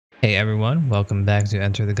Hey everyone, welcome back to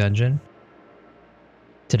Enter the Gungeon.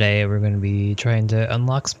 Today we're going to be trying to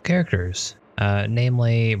unlock some characters,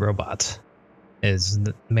 namely Robot is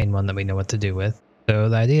the main one that we know what to do with. So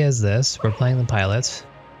the idea is this, we're playing the pilot.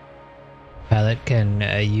 Pilot can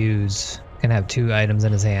have 2 items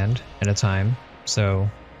in his hand at a time, so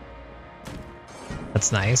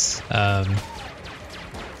that's nice. But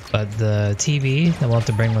the TV that we'll have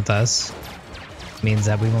to bring with us means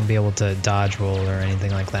that we won't be able to dodge roll or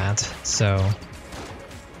anything like that, so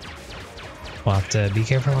we'll have to be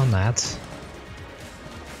careful on that.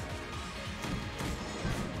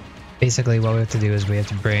 Basically what we have to do is we have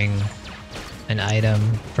to bring an item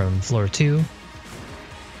from floor 2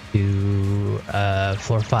 to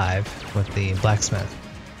floor 5 with the blacksmith,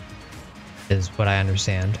 is what I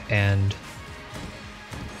understand. And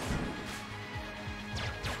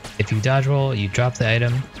if you dodge roll, you drop the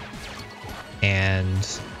item,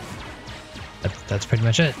 and that's pretty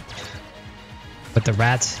much it. But the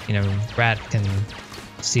rat, rat can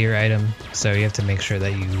see your item, so you have to make sure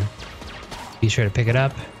that you be sure to pick it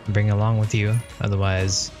up and bring it along with you,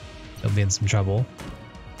 otherwise you'll be in some trouble.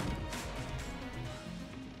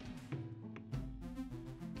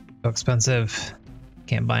 So expensive,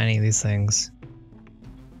 can't buy any of these things.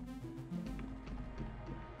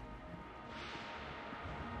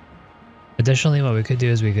 Additionally, what we could do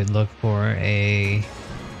is we could look for a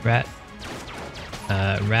rat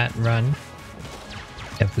run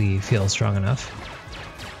if we feel strong enough.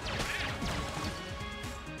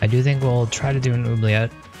 I do think we'll try to do an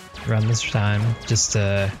oubliette run this time, just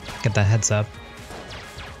to get that heads up.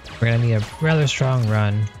 We're gonna need a rather strong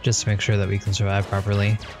run just to make sure that we can survive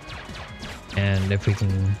properly. And if we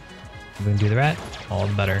can do the rat, all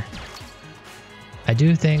the better. I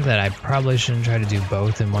do think that I probably shouldn't try to do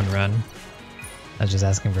both in one run. I was just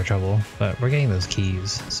asking for trouble, but we're getting those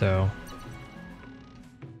keys, so.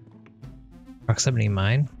 Proximity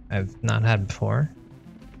mine, I've not had before.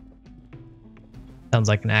 Sounds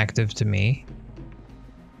like an active to me.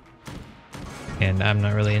 And I'm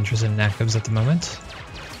not really interested in actives at the moment.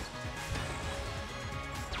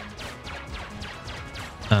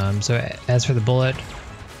 So as for the bullet,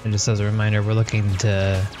 and just as a reminder, we're looking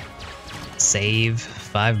to save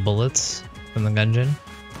 5 bullets from the Gungeon.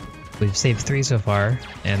 We've saved 3 so far,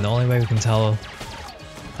 and the only way we can tell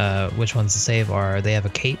which ones to save are they have a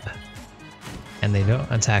cape and they don't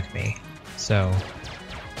attack me. So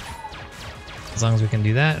as long as we can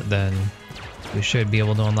do that, then we should be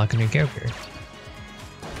able to unlock a new character.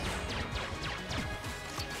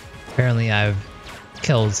 Apparently I've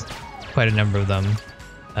killed quite a number of them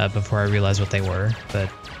before I realized what they were,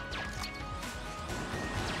 but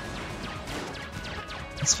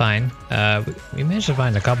it's fine. We managed to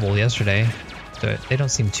find a couple yesterday, so they don't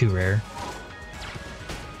seem too rare.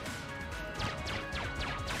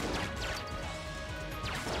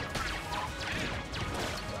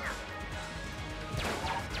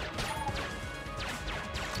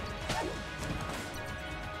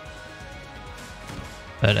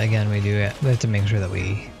 But again, we have to make sure that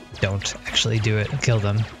we don't actually do it and kill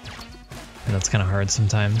them. And that's kind of hard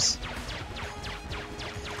sometimes.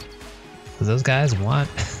 Because those guys want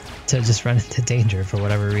to just run into danger for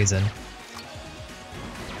whatever reason.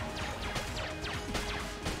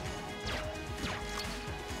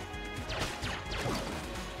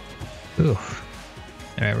 Ooh.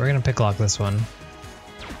 Alright, we're gonna pick lock this one.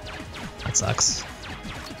 That sucks.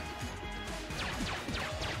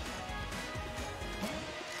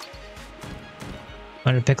 I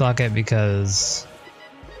wanted to pick lock it because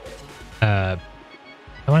I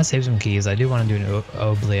want to save some keys. I do want to do an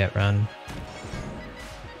oubliette run,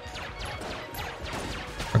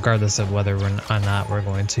 regardless of whether or not we're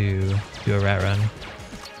going to do a rat run.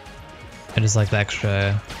 I just like the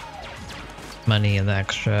extra money and the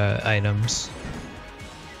extra items.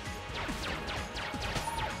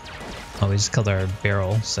 Oh, we just killed our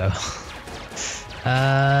barrel, so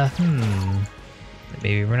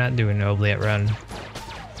maybe we're not doing an oubliette run.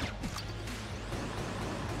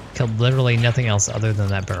 Killed literally nothing else other than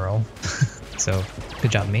that barrel. So,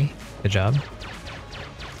 good job me. Good job.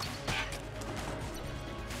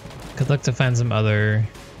 Could look to find some other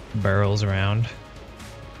barrels around.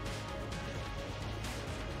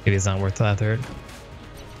 Maybe it's not worth the effort.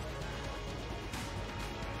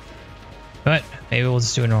 But maybe we'll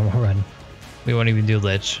just do a normal run. We won't even do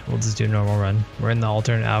Lich. We'll just do a normal run. We're in the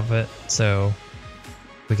alternate outfit, so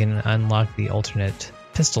we can unlock the alternate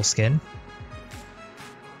pistol skin.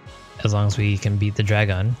 As long as we can beat the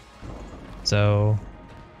dragon. So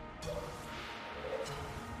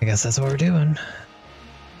I guess that's what we're doing.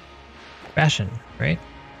 Ration, right?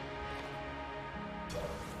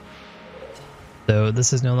 So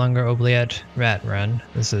this is no longer oubliette rat run.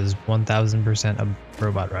 This is 1000% a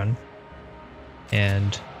robot run.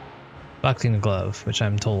 And boxing the glove, which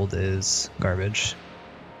I'm told is garbage.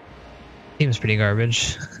 Seems pretty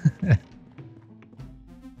garbage.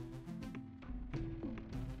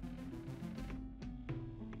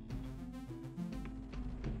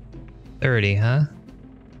 30, huh?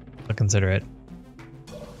 I'll consider it.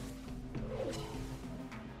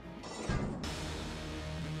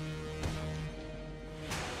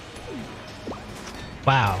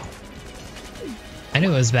 Wow. I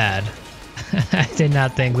knew it was bad. I did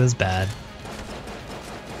not think it was bad.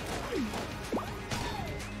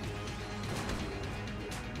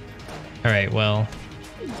 Alright, well.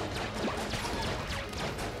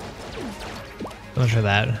 So much for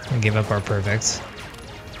that. We gave up our perfects.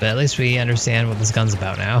 But at least we understand what this gun's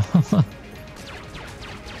about now.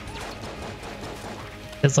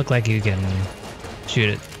 It does look like you can shoot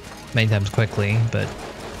it many times quickly, but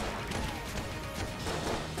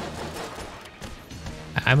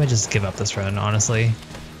I might just give up this run, honestly.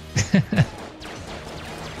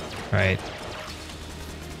 Right.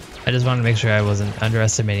 I just wanted to make sure I wasn't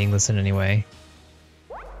underestimating this in any way.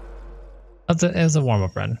 It was a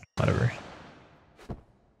warm-up run, whatever.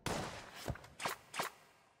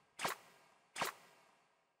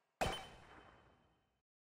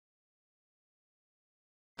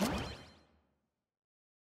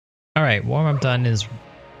 Alright, warm-up done is...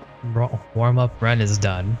 warm-up run is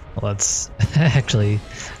done. Let's actually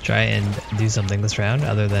try and do something this round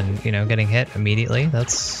other than, you know, getting hit immediately.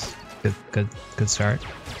 That's good start.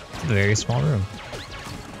 It's a very small room.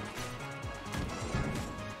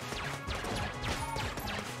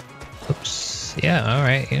 Oops. Yeah,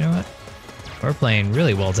 alright, you know what? We're playing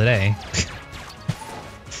really well today.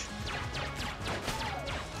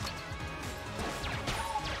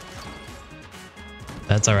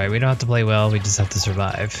 That's alright, we don't have to play well, we just have to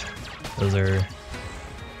survive. Those are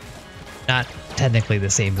not technically the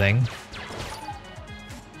same thing.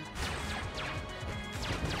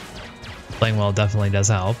 Playing well definitely does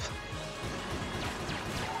help.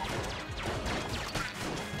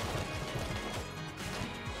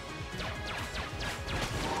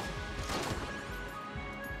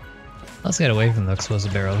 Let's get away from the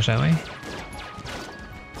explosive barrel, shall we?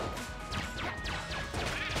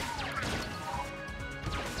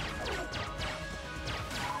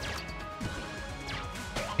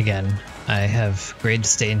 Again, I have great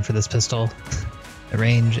disdain for this pistol. The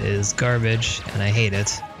range is garbage, and I hate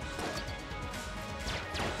it.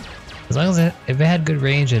 As long as if it had good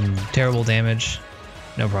range and terrible damage,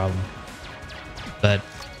 no problem. But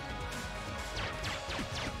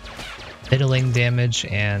middling damage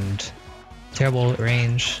and terrible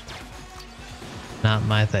range, not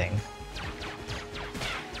my thing.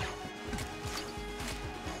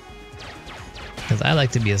 Because I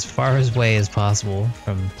like to be as far away as possible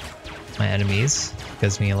from my enemies. It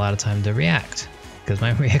gives me a lot of time to react, because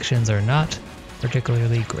my reactions are not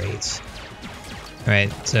particularly great.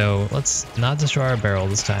 Alright, so let's not destroy our barrel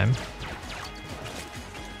this time.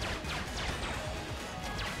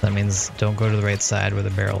 That means don't go to the right side where the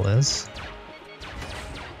barrel is.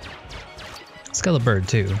 Let's kill the bird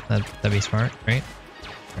too. That'd be smart, right?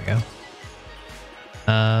 There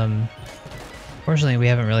we go. Fortunately, we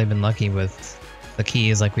haven't really been lucky with the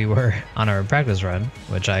keys like we were on our practice run,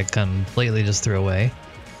 which I completely just threw away.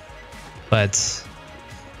 But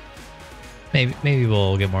maybe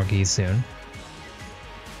we'll get more keys soon.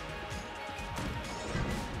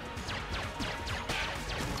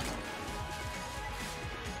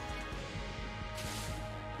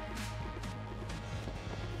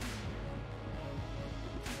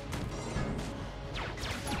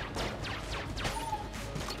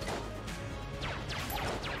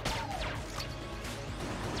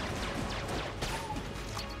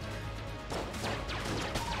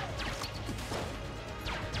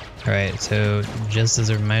 Alright, so just as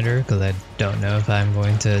a reminder, because I don't know if I'm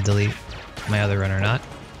going to delete my other run or not,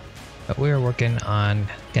 but we are working on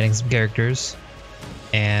getting some characters,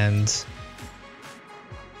 and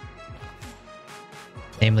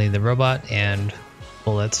namely the robot and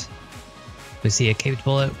bullet. We see a caped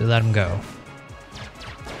bullet, we let him go.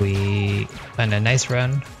 We find a nice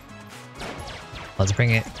run. Let's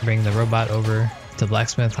bring the robot over to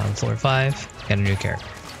blacksmith on floor 5, get a new character.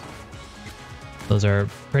 Those are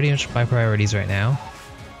pretty much my priorities right now.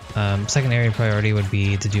 Secondary priority would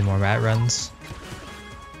be to do more rat runs.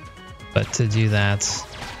 But to do that,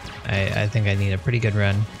 I think I need a pretty good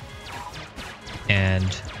run.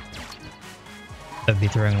 And I'd be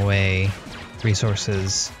throwing away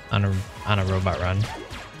resources on a robot run,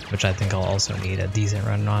 which I think I'll also need a decent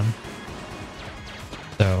run on.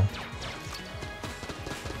 So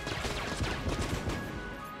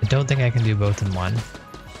don't think I can do both in one.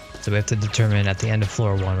 So we have to determine at the end of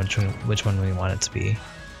floor 1 which one we want it to be.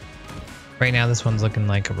 Right now this one's looking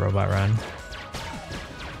like a robot run.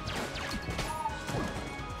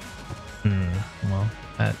 Well,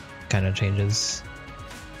 that kind of changes.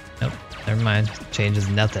 Nope, never mind. Changes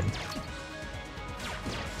nothing.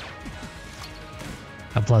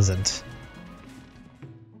 How pleasant.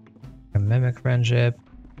 A mimic friendship.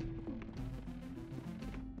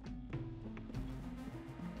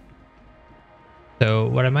 So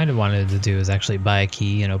what I might have wanted to do is actually buy a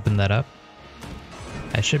key and open that up.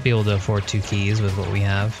 I should be able to afford 2 keys with what we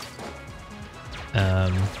have.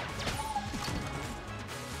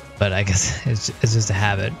 But I guess it's just a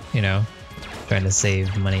habit, you know, trying to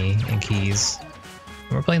save money and keys.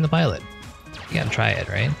 We're playing the pilot. You gotta try it,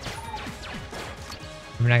 right?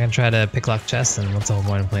 If we're not gonna try to pick lock chests, then what's the whole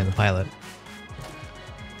point of playing the pilot?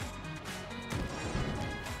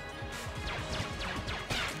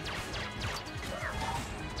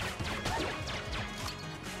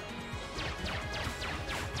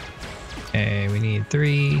 Okay, we need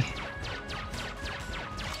 3.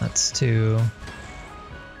 That's 2.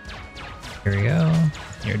 Here we go.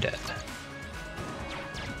 You're dead.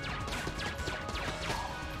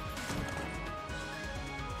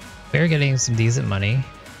 We're getting some decent money.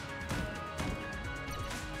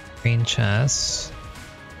 Green chest.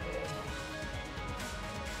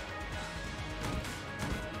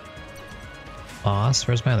 Boss,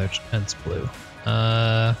 where's my other it's blue.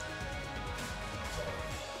 How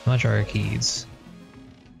much are our keys?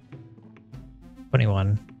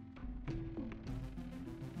 21.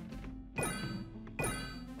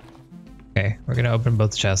 Okay, we're gonna open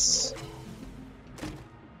both chests.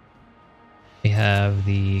 We have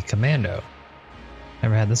the commando.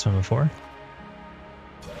 Never had this one before.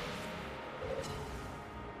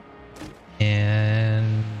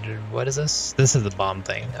 And what is this? This is the bomb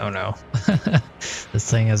thing. Oh no. This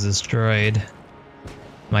thing has destroyed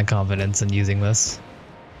my confidence in using this.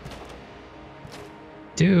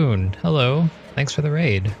 Dune, hello. Thanks for the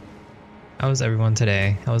raid. How was everyone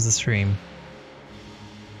today? How was the stream?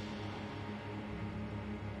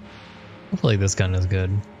 Hopefully this gun is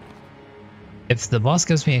good. If the boss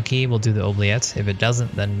gives me a key, we'll do the oubliette. If it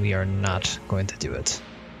doesn't, then we are not going to do it.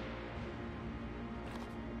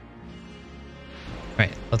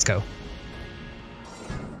 Alright, let's go.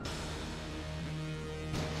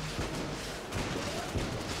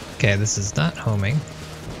 Okay, this is not homing.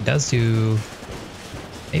 It does do...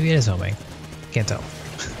 Maybe it is homing. Can't tell.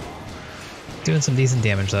 Doing some decent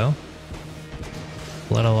damage though.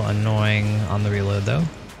 A little annoying on the reload though,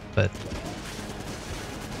 but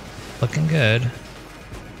looking good.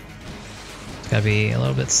 It's gotta be a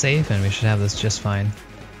little bit safe and we should have this just fine.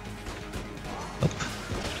 Oh.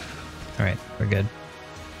 Alright, we're good.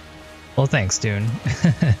 Well, thanks, Dune.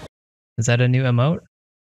 Is that a new emote?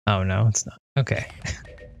 Oh no, it's not. Okay.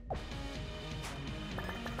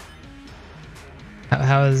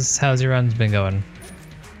 How's your runs been going?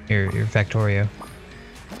 Your Factorio.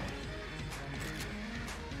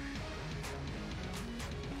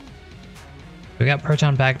 We got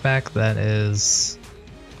Proton Backpack that is...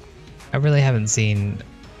 I really haven't seen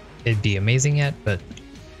it be amazing yet, but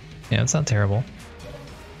you know, it's not terrible.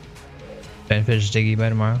 Try and finish Diggy by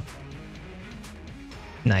tomorrow.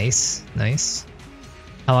 Nice, nice.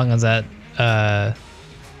 How long has that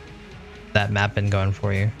map been going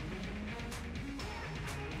for you?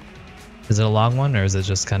 Is it a long one, or is it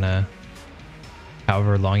just kind of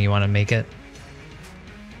however long you want to make it?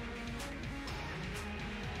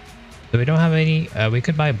 So we don't have any, we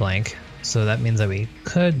could buy blank, so that means that we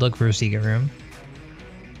could look for a secret room.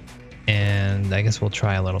 And I guess we'll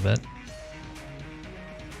try a little bit.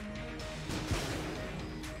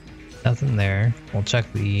 Nothing there. We'll check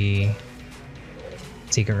the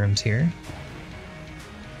secret rooms here.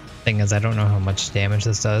 Thing is, I don't know how much damage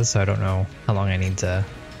this does, so I don't know how long I need to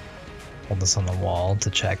hold this on the wall to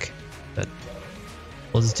check, but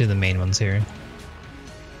we'll just do the main ones here.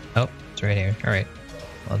 Oh, it's right here. Alright,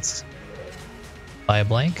 let's buy a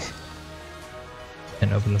blank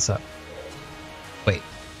and open this up. Wait.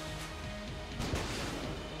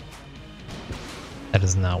 That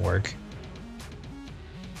does not work.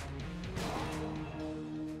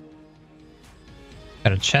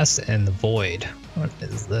 Got a chest in the void. What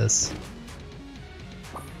is this?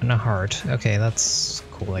 And a heart. Okay, that's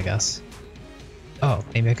cool, I guess. Oh,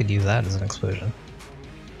 maybe I could use that as an explosion.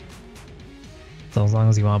 So as long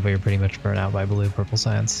as you want, but you're pretty much burnt out by blue-purple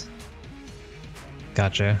science.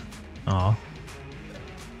 Gotcha. Aw.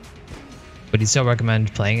 Would you still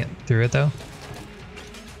recommend playing it through it, though?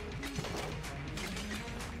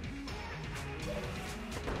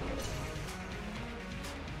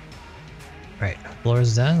 Right, floor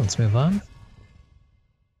is done. Let's move on.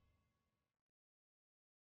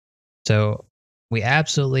 So we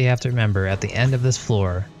absolutely have to remember at the end of this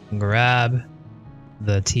floor, grab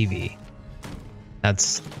the TV.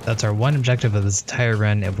 That's our one objective of this entire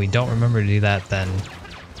run. If we don't remember to do that, then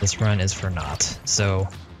this run is for naught. So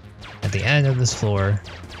at the end of this floor,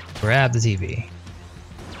 grab the TV.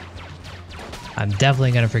 I'm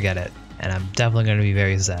definitely going to forget it, and I'm definitely going to be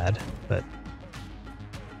very sad, but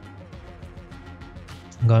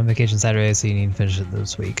I'm going on vacation Saturday, so you need to finish it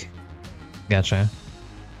this week. Gotcha.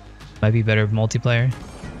 Might be better multiplayer.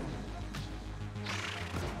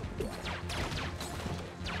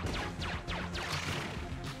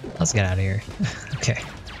 Let's get out of here. Okay.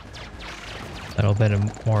 A little bit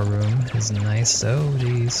of more room is nice. Oh,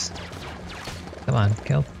 jeez. Come on,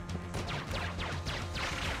 kill.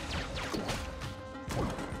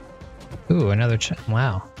 Ooh, another chest.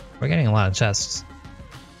 Wow. We're getting a lot of chests.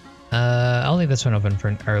 I'll leave this one open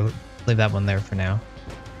for, or leave that one there for now.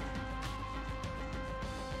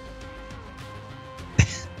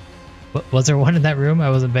 Was there one in that room? I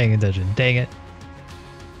wasn't paying attention. Dang it.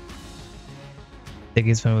 Think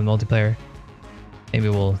he's fun with multiplayer. Maybe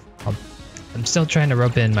I'm still trying to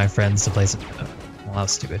rope in my friends to play some. Oh, well, that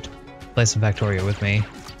was stupid. Play some Factorio with me.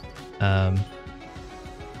 But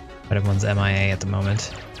everyone's MIA at the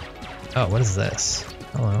moment. Oh, what is this?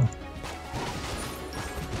 Hello.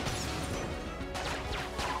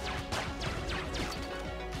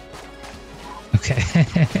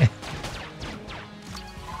 Okay.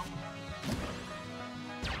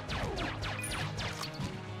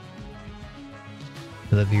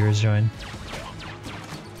 Do the viewers join?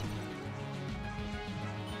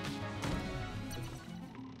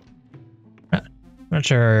 I'm not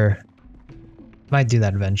sure. Might do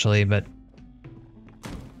that eventually, but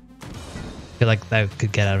I feel like that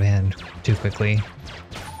could get out of hand too quickly.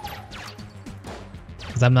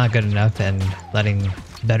 Because I'm not good enough, and letting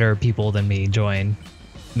better people than me join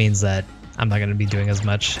means that I'm not going to be doing as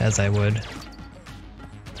much as I would.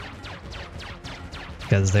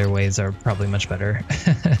 Because their ways are probably much better.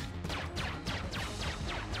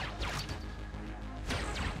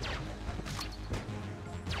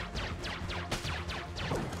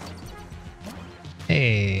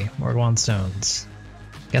 Hey, more Guan stones.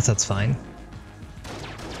 Guess that's fine.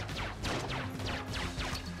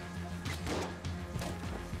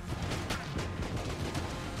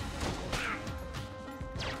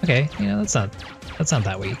 Okay, you know, that's not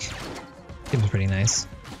that weak. Seems pretty nice.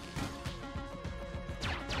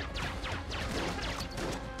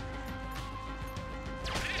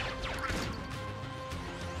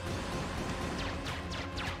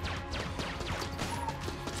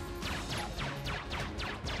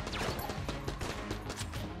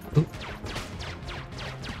 Ooh.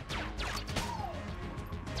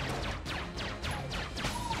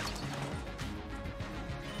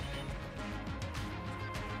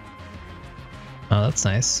 Oh, that's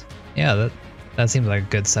nice. Yeah, that seems like a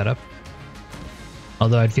good setup.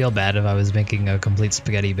 Although I'd feel bad if I was making a complete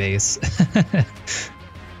spaghetti base.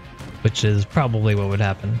 Which is probably what would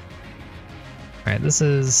happen. Alright, this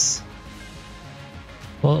is...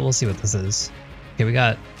 Well, we'll see what this is. Okay, we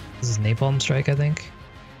got... This is Napalm Strike, I think?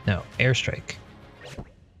 No, Airstrike.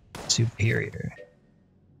 Superior.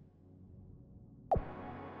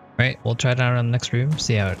 Alright, we'll try it out on the next room,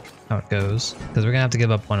 see how it goes. Because we're gonna have to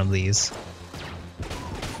give up one of these.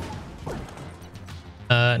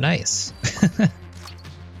 Nice. We're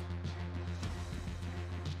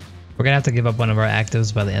gonna have to give up one of our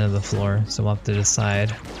actives by the end of the floor, so we'll have to decide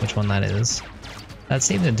which one that is. That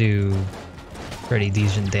seemed to do pretty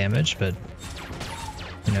decent damage, but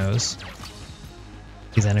who knows?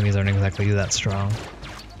 These enemies aren't exactly that strong.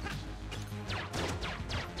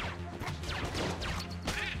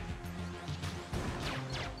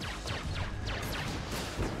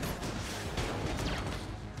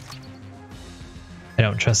 I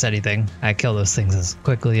don't trust anything. I kill those things as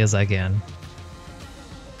quickly as I can.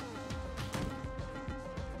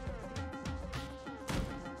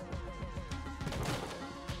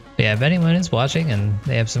 Yeah, if anyone is watching and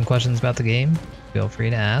they have some questions about the game, feel free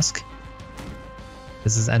to ask.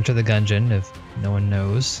 This is Enter the Gungeon, if no one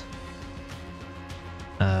knows.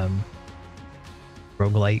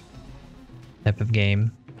 Roguelite type of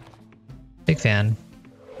game. Big fan.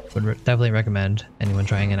 Would definitely recommend anyone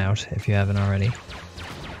trying it out if you haven't already.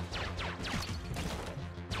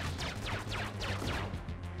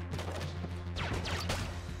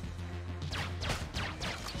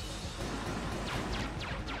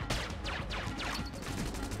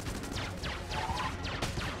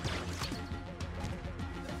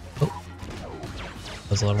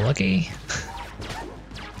 Was a little lucky.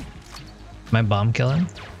 My bomb kill him?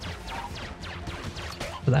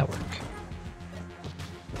 Would that work?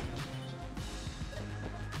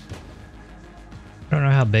 I don't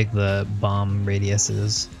know how big the bomb radius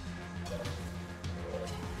is.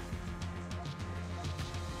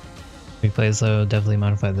 Replay slow, definitely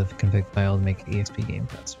modify the config file to make EXP game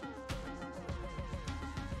faster.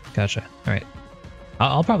 Gotcha. Alright.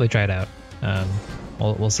 I'll probably try it out.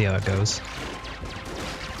 We'll see how it goes.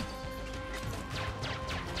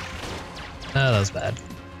 Oh, that was bad.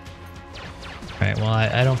 Alright, well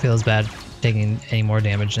I don't feel as bad taking any more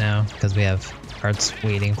damage now because we have hearts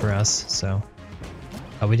waiting for us, so...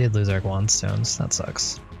 Oh, we did lose our Guan stones. That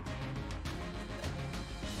sucks.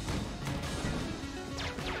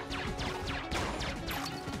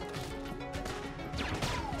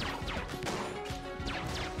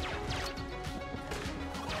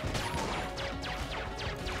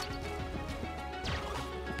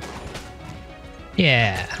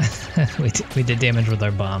 Yeah, we did damage with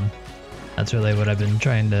our bomb. That's really what I've been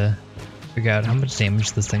trying to figure out, how much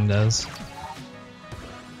damage this thing does.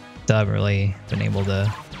 Still haven't really been able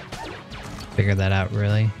to figure that out,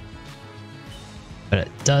 really. But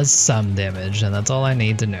it does some damage, and that's all I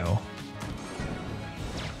need to know.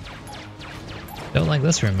 Don't like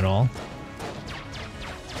this room at all.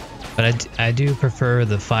 But I do prefer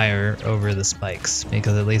the fire over the spikes,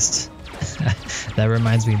 because at least that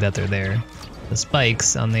reminds me that they're there. The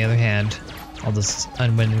spikes, on the other hand, I'll just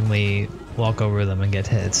unwittingly walk over them and get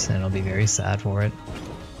hit, and I'll be very sad for it.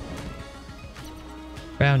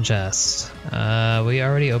 Brown chest. We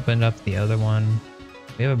already opened up the other one.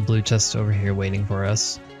 We have a blue chest over here waiting for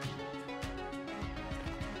us.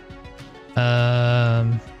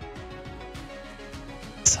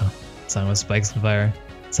 Song with spikes and fire.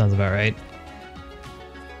 Sounds about right.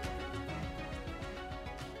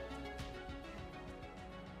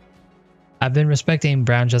 I've been respecting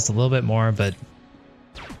brown just a little bit more, but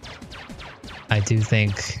I do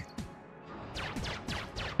think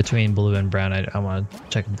between blue and brown, I want to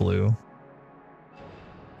check blue.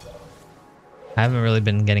 I haven't really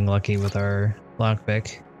been getting lucky with our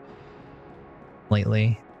lockpick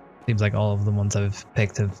lately. Seems like all of the ones I've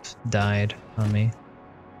picked have died on me.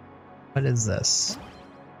 What is this?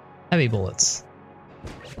 Heavy bullets.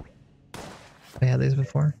 Have I had these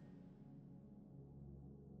before?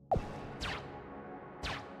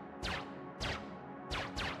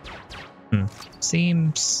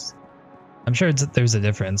 Seems... I'm sure there's a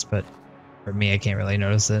difference, but for me, I can't really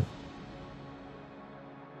notice it.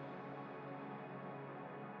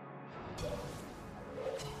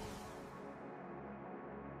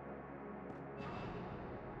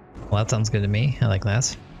 Well, that sounds good to me. I like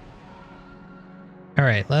that.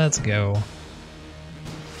 Alright, let's go.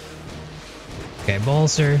 Okay,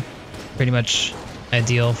 bolster. Pretty much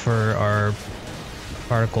ideal for our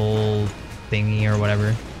particle thingy or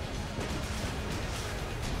whatever.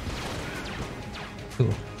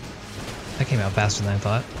 Ooh. That came out faster than I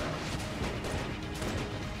thought.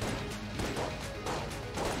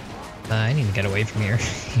 I need to get away from here.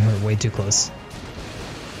 You're way too close.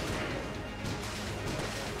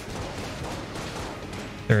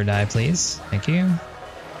 Third eye, please. Thank you.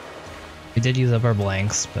 We did use up our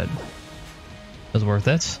blanks, but it was worth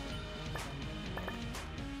it.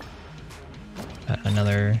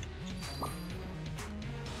 Another...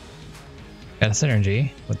 Got a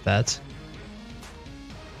synergy with that.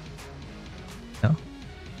 No?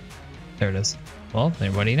 There it is. Well,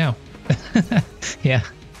 then what do you know? Yeah.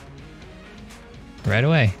 Right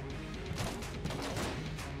away.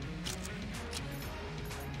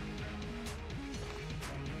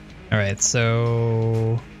 Alright,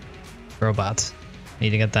 so... Robot.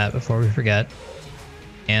 Need to get that before we forget.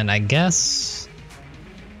 And I guess...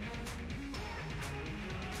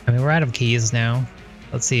 I mean, we're out of keys now.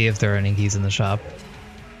 Let's see if there are any keys in the shop.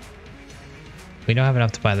 We don't have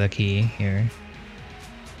enough to buy the key here.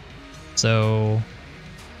 So...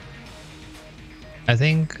 I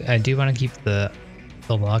think I do want to keep the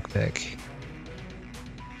lockpick.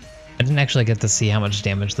 I didn't actually get to see how much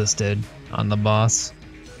damage this did on the boss.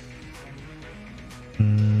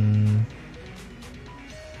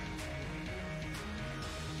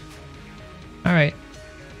 Alright.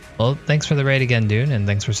 Well, thanks for the raid again, dude, and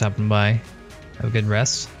thanks for stopping by. Have a good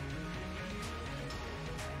rest.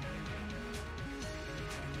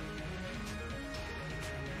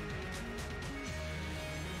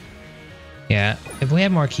 Yeah, if we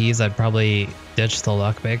had more keys, I'd probably ditch the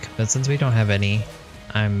lockpick, but since we don't have any,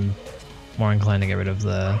 I'm more inclined to get rid of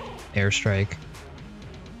the airstrike.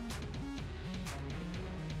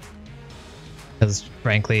 Because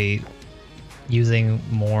frankly, using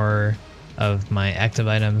more of my active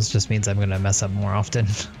items just means I'm going to mess up more often.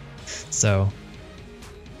 So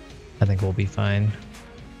I think we'll be fine.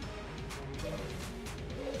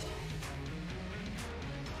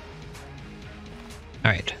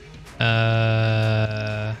 All right.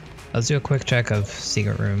 Let's do a quick check of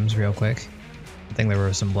secret rooms real quick. I think there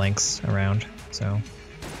were some blanks around, so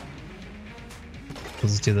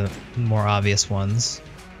let's do the more obvious ones,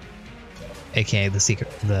 aka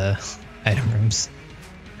the item rooms.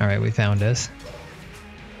 All right, we found it.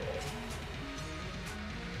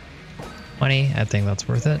 20. I think that's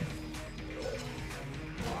worth it.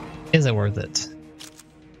 Is it worth it?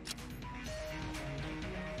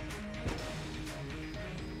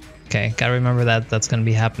 Okay, gotta remember that that's gonna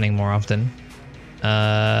be happening more often.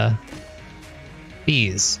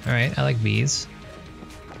 Bees. Alright, I like bees.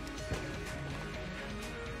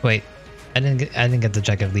 Wait, I didn't get to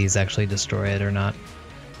check if these actually destroy it or not.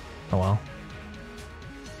 Oh well.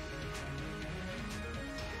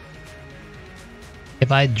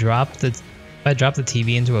 If I drop the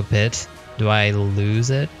TV into a pit, do I lose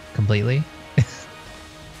it completely?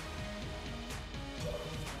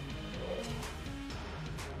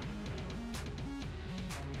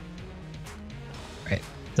 Right,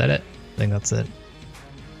 is that it? I think that's it.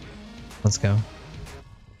 Let's go.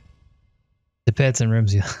 The pits and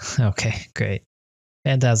rooms. Okay, great.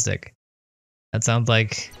 Fantastic. That sounds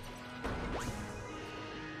like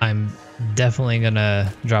I'm definitely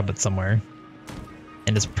gonna drop it somewhere.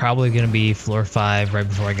 And it's probably gonna be floor 5 right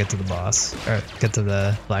before I get to the boss, or get to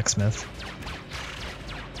the blacksmith.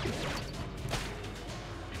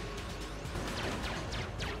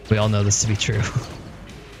 We all know this to be true.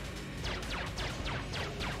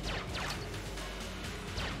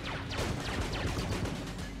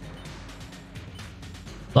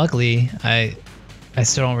 Luckily, I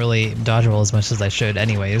still don't really dodge roll as much as I should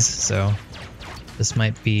anyways, so this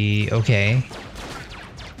might be okay.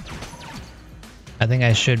 I think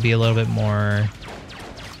I should be a little bit more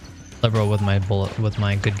liberal with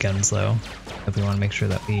my good guns though, if we want to make sure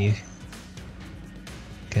that we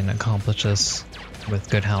can accomplish this with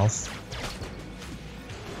good health.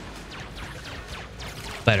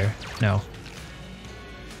 Better. No.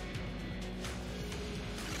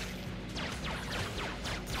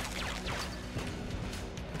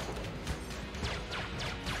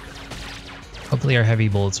 Hopefully our heavy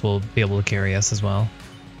bullets will be able to carry us as well.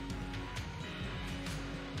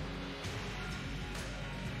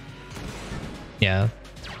 Yeah.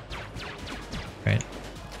 Right.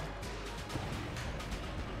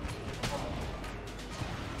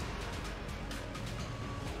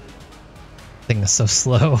 Thing is so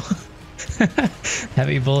slow.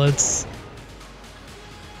 Heavy bullets.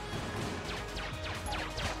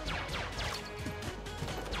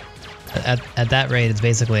 At that rate, it's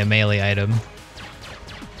basically a melee item.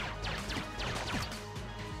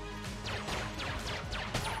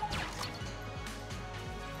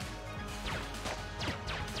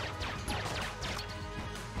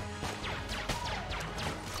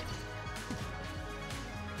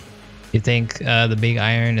 You think the big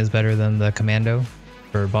iron is better than the commando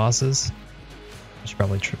for bosses? I should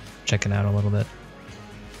probably check it out a little bit.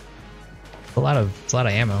 It's a lot of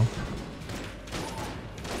ammo.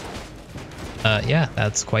 Yeah,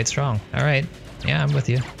 that's quite strong. All right, yeah, I'm with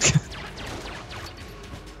you.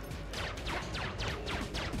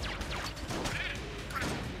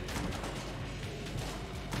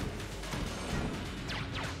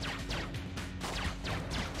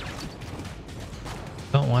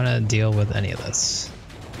 Don't want to deal with any of this.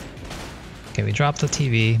 Okay, we dropped the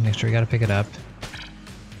TV. Make sure we gotta pick it up.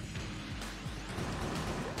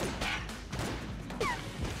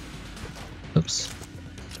 Oops.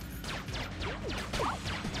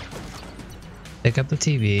 Pick up the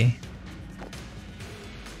TV.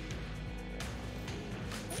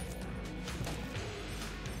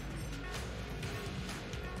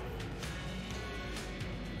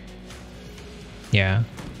 Yeah.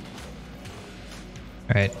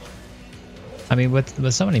 Right. I mean,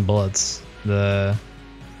 with so many bullets, the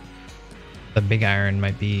big iron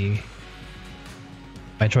might be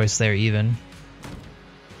my choice there even.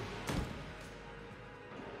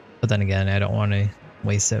 But then again, I don't want to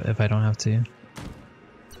waste it if I don't have to.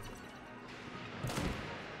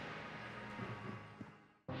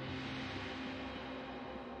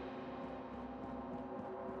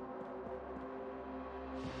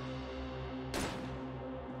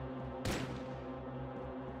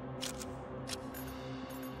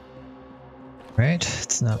 Right,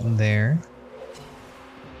 it's not there.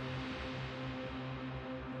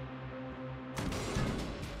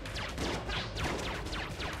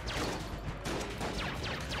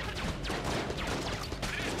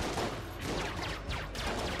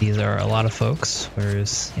 These are a lot of folks.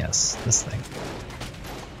 Where's, yes, this thing.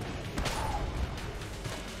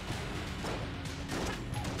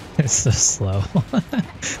 It's so slow.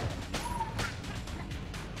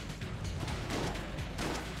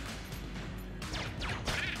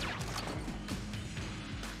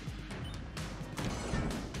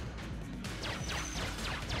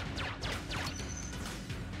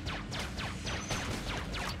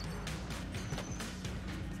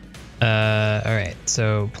 Alright,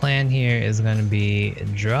 so plan here is going to be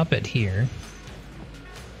drop it here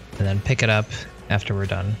and then pick it up after we're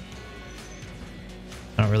done.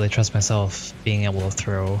 I don't really trust myself being able to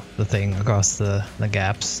throw the thing across the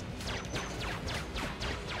gaps.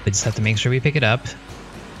 We just have to make sure we pick it up.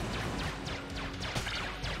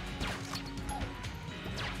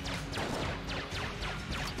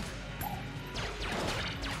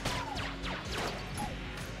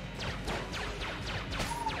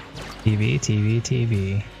 TV, TV,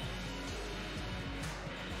 TV.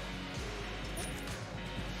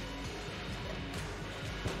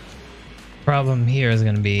 Problem here is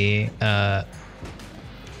going to be, I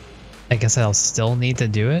guess I'll still need to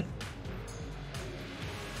do it.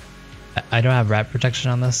 I don't have rat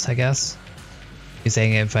protection on this, I guess. You're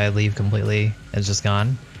saying if I leave completely, it's just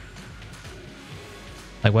gone?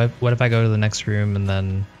 Like, what if I go to the next room and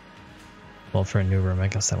then, well, for a new room, I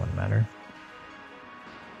guess that wouldn't matter.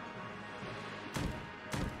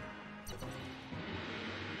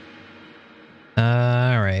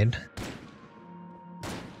 Alright.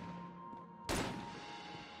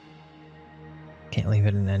 Can't leave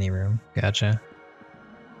it in any room. Gotcha.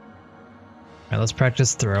 Alright, let's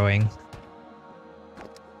practice throwing.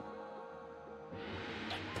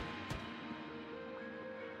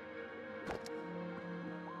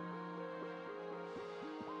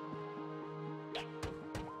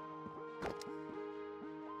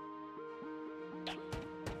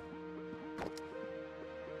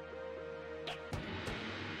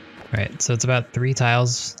 Alright, so it's about 3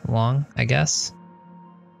 tiles long, I guess.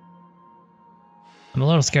 I'm a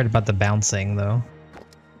little scared about the bouncing, though.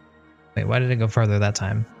 Wait, why did it go farther that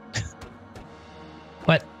time?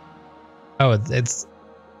 What? Oh, it's...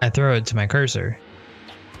 I throw it to my cursor.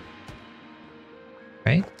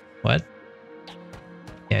 Right? What?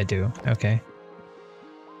 Yeah, I do. Okay.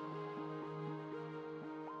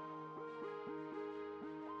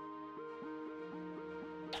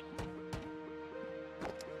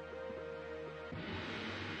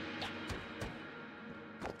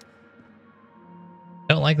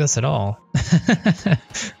 Don't like this at all.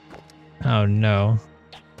 Oh no.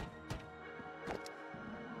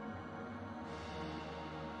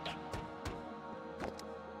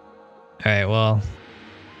 Alright, well.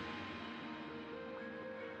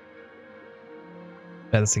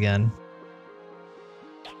 Try this again.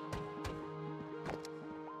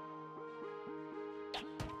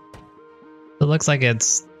 It looks like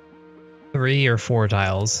it's 3 or 4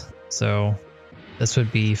 tiles, so this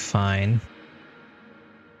would be fine.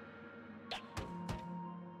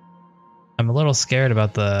 I'm a little scared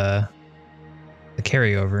about the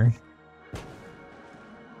carryover.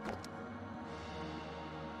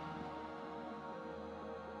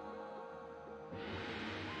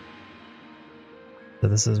 So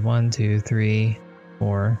this is 1, 2, 3,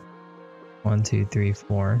 4. 1, 2, 3,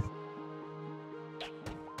 4.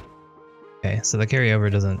 Okay, so the carryover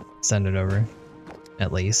doesn't send it over,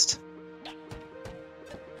 at least.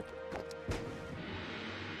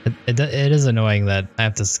 It is annoying that I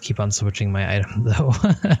have to keep on switching my item, though.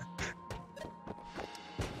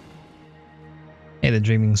 Hey, the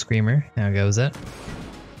Dreaming Screamer. How goes it?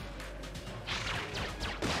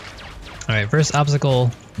 Alright, first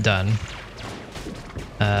obstacle done.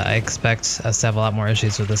 I expect us to have a lot more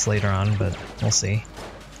issues with this later on, but we'll see.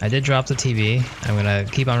 I did drop the TV. I'm gonna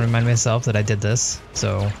keep on reminding myself that I did this,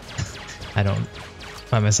 so I don't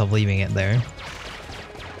find myself leaving it there.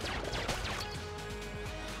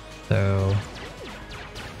 So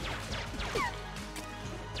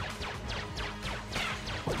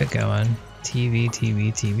get going. TV,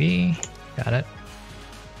 TV, TV. Got it.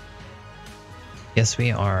 Yes,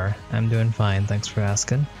 we are. I'm doing fine. Thanks for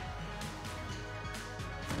asking.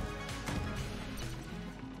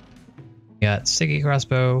 Got sticky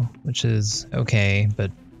crossbow, which is okay,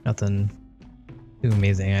 but nothing too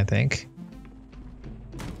amazing, I think.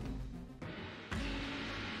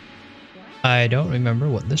 I don't remember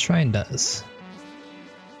what this shrine does.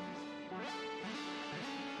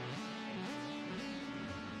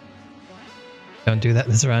 Don't do that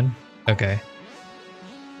this run? Okay.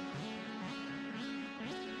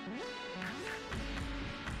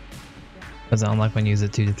 Does it unlock when you use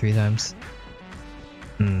it 2 to 3 times?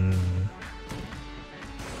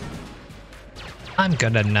 I'm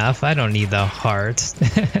good enough. I don't need the heart.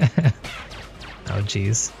 Oh,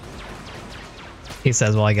 jeez. He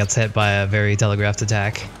says while he gets hit by a very telegraphed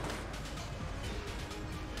attack.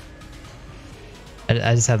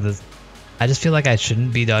 I just have this. I just feel like I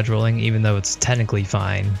shouldn't be dodge rolling, even though it's technically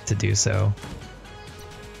fine to do so.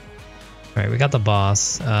 Alright, we got the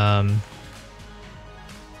boss.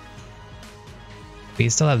 We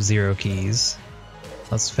still have 0 keys.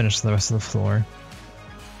 Let's finish the rest of the floor.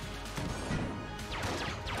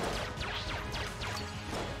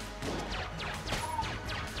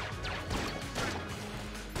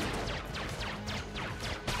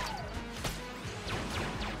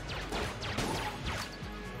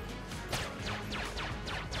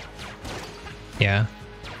 Yeah.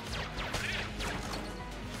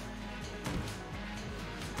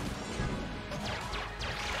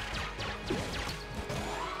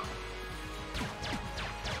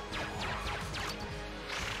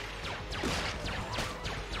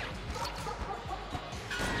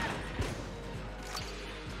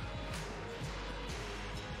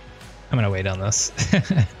 I'm gonna wait on this.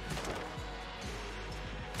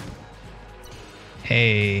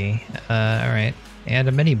 Hey, alright. And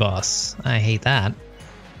a mini boss. I hate that.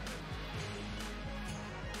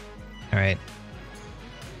 Alright.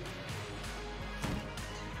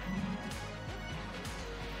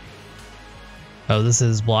 Oh, this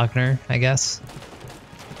is Blockner, I guess.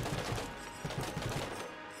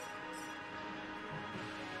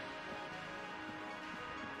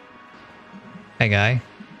 Hey guy.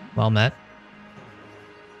 Well met.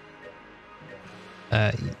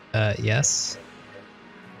 Yes.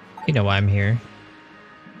 You know why I'm here.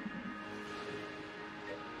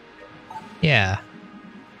 Yeah.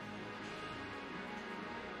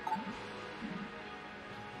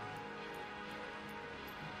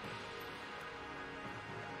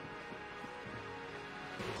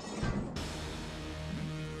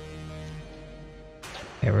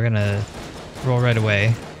 Okay, we're gonna roll right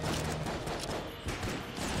away.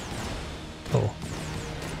 Oh.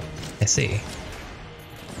 I see.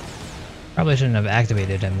 Probably shouldn't have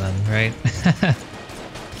activated him then, right?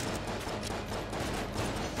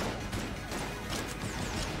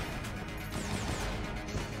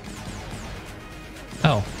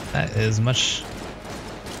 Oh, that is much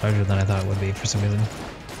larger than I thought it would be for some reason.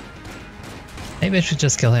 Maybe I should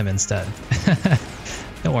just kill him instead.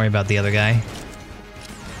 Don't worry about the other guy.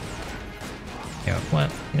 You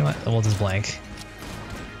know what? We'll just blank.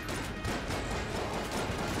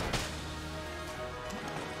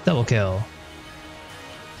 Double kill.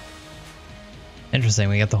 Interesting,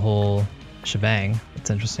 we got the whole shebang. That's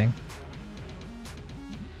interesting.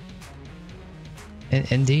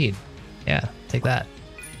 Indeed. Yeah, take that.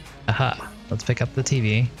 Aha. Let's pick up the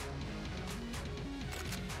TV.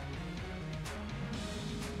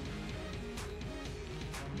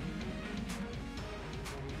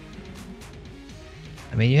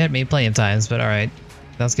 I mean, you had me plenty of times, but alright.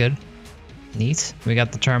 That's good. Neat. We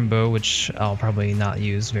got the charm bow, which I'll probably not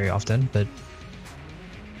use very often, but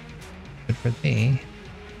good for me.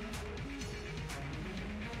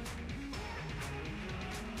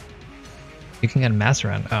 You can get a mass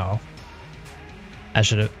around. Oh. I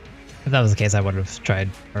should have. If that was the case, I would have tried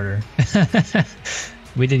harder.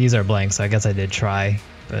 We did use our blank, so I guess I did try,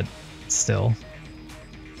 but still.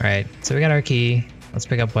 Alright, so we got our key. Let's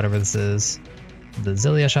pick up whatever this is. The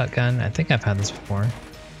Zillia shotgun. I think I've had this before.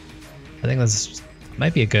 I think this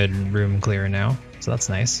might be a good room clearer now, so that's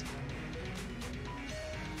nice.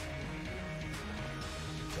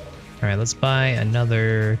 Alright, let's buy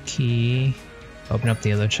another key, open up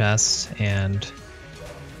the other chest, and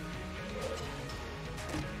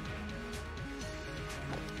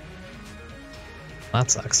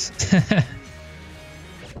that sucks.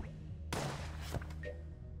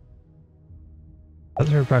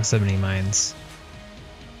 Other proximity mines.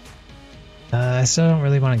 I still don't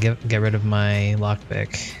really want to get rid of my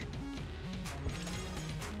lockpick.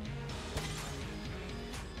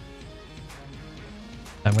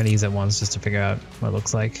 I'm going to use it once just to figure out what it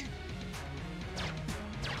looks like.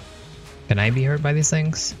 Can I be hurt by these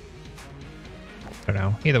things? I don't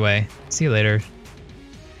know. Either way, see you later.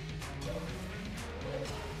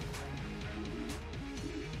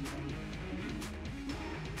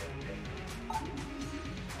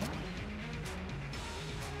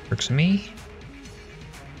 Works for me.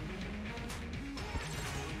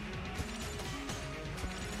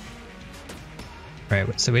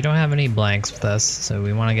 Right, so we don't have any blanks with us, so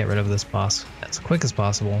we want to get rid of this boss as quick as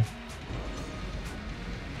possible.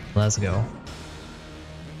 Let's go.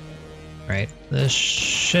 Right, this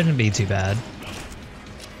shouldn't be too bad.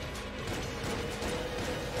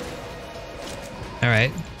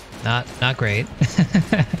 Alright, Not great.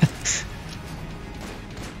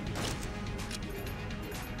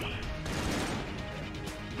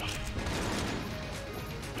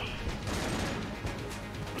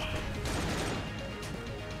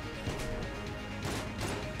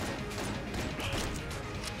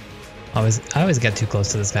 I always get too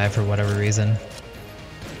close to this guy for whatever reason.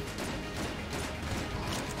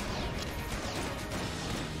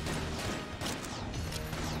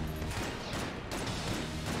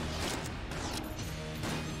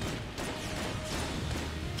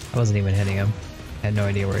 I wasn't even hitting him. I had no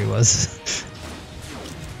idea where he was.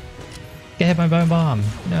 Get hit by my bomb!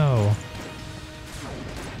 No.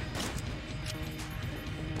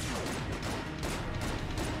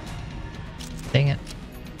 Dang it.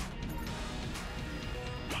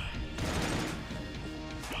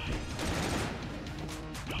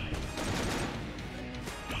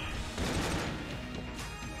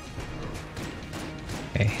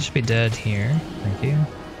 Okay, he should be dead here. Thank you.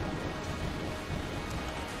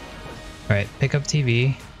 Alright, pick up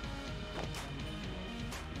TV.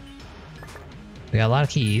 We got a lot of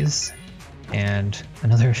keys. And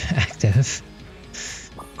another active.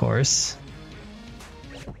 Of course.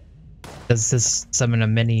 Does this summon a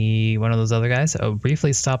mini one of those other guys? Oh,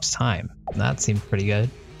 briefly stops time. That seemed pretty good.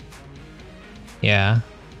 Yeah.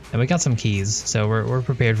 And we got some keys, so we're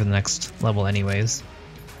prepared for the next level anyways.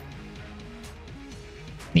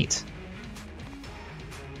 Neat.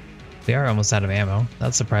 We are almost out of ammo.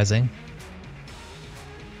 That's surprising.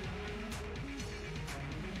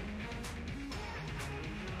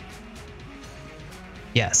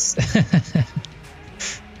 Yes.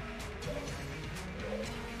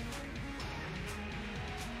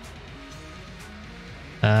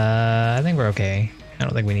 I think we're okay. I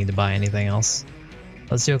don't think we need to buy anything else.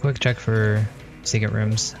 Let's do a quick check for secret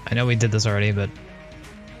rooms. I know we did this already, but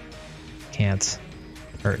can't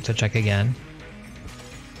hurt to check again.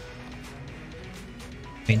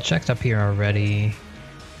 We checked up here already.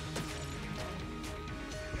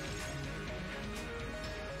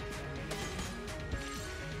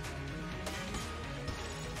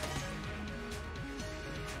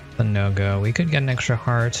 A no-go. We could get an extra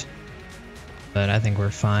heart, but I think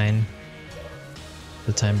we're fine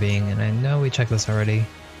for the time being. And I know we checked this already.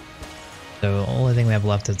 So the only thing we have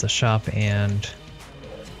left is the shop and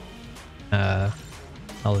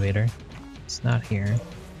elevator. It's not here.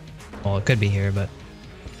 Well, it could be here, but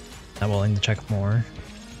I'm willing to check more.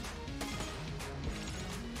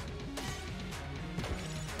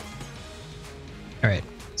 Alright,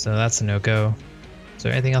 so that's a no-go. Is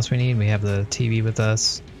there anything else we need? We have the TV with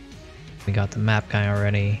us. We got the map guy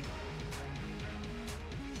already.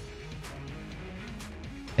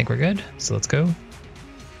 I think we're good, so let's go.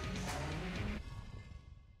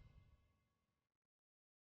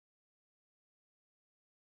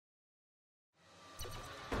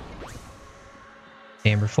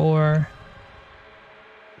 Chamber 4.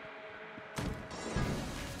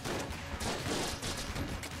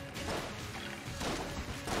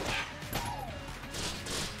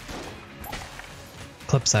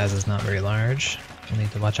 Clip size is not very large. We'll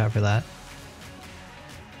need to watch out for that.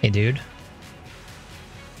 Hey, dude.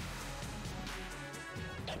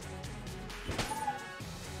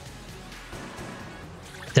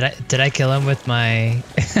 Did I kill him with my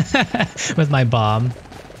with my bomb?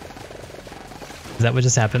 Is that what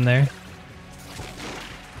just happened there?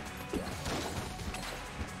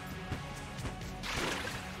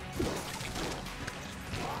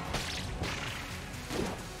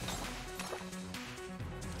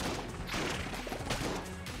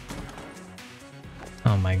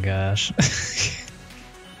 Oh my gosh.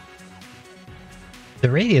 The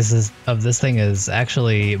radius of this thing is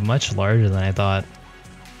actually much larger than I thought.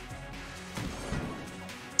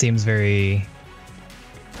 Seems very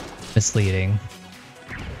misleading.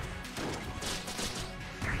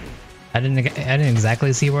 I didn't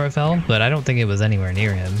exactly see where it fell, but I don't think it was anywhere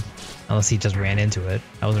near him. Unless he just ran into it.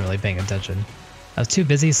 I wasn't really paying attention. I was too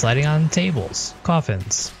busy sliding on tables.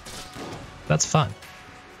 Coffins. That's fun.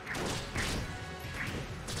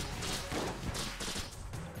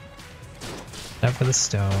 Time for the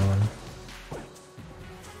stone.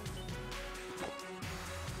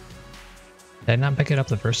 Did I not pick it up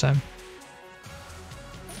the first time?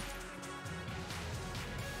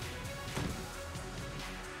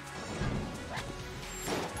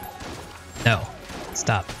 No.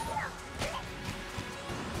 Stop.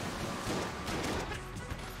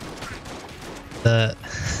 The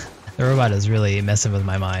robot is really messing with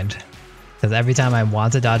my mind. Because every time I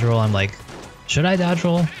want to dodge roll, I'm like, should I dodge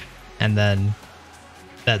roll? And then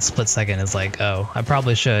that split second is like, oh, I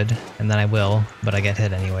probably should. And then I will, but I get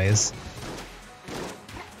hit anyways.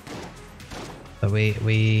 But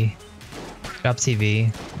we drop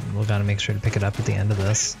TV. We'll gotta make sure to pick it up at the end of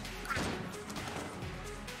this.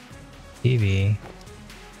 TV.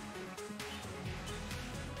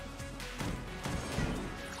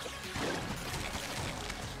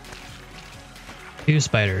 Two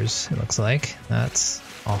spiders, it looks like. That's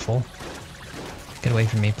awful. Get away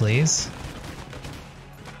from me, please.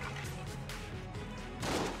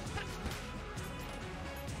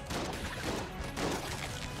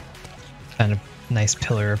 Kind of nice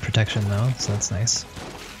pillar of protection though, so that's nice.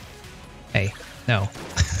 Hey, no.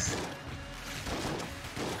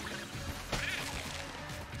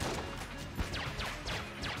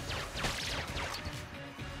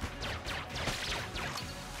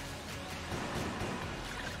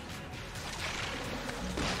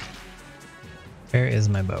 Where is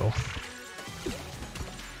my bow?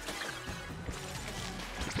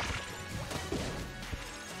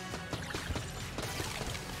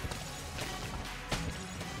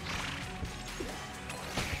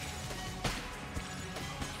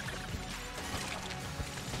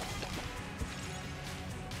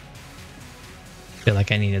 I feel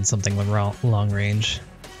like I needed something with long range.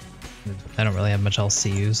 I don't really have much else to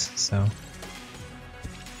use, so.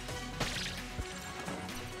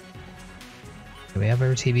 We have our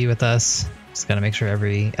TV with us. Just gotta make sure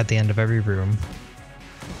at the end of every room.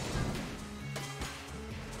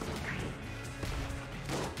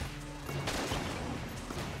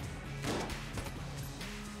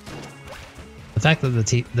 The fact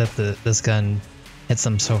that this gun hits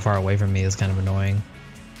them so far away from me is kind of annoying.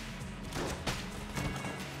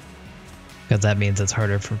 Because that means it's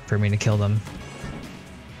harder for me to kill them.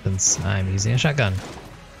 Since I'm using a shotgun.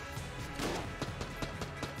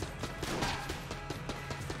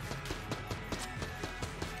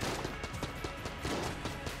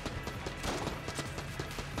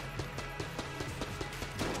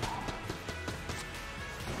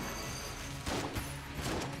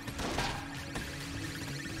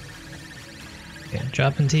 Okay,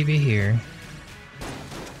 dropping TV here.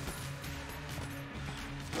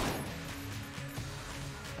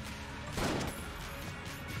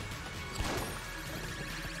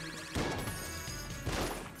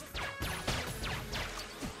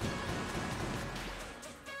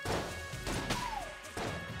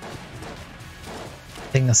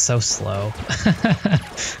 Thing is so slow.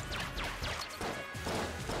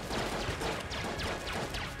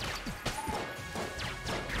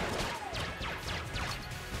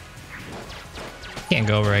 Can't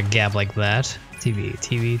go over a gap like that. TV,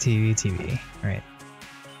 TV, TV, TV. All right.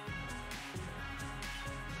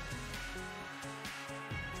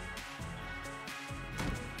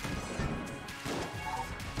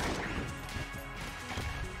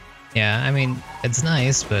 Yeah, I mean, it's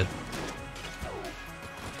nice, but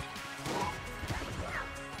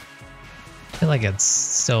I feel like it's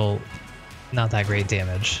still not that great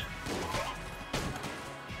damage.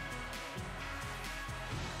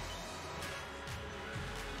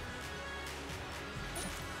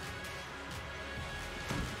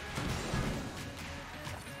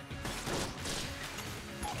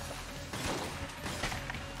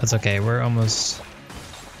 That's okay, we're almost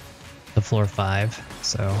to floor 5,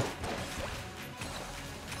 so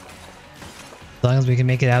as long as we can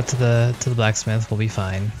make it out to the blacksmith, we'll be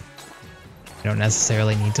fine. We don't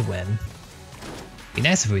necessarily need to win. It'd be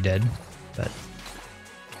nice if we did, but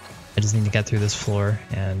I just need to get through this floor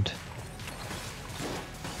and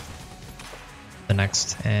the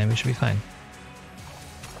next, and we should be fine.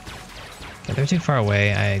 Okay, they're too far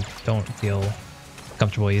away. I don't feel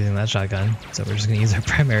comfortable using that shotgun, so we're just gonna use our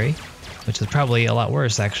primary, which is probably a lot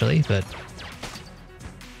worse actually, but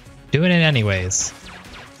doing it anyways.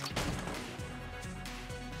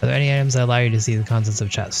 Are there any items that allow you to see the contents of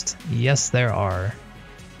chest? Yes, there are.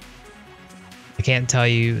 I can't tell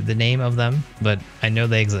you the name of them, but I know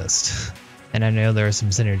they exist. And I know there are some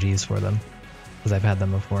synergies for them, because I've had them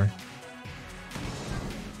before.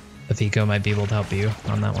 Afiko might be able to help you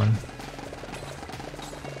on that one.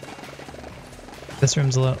 This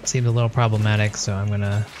room seems a little problematic, so I'm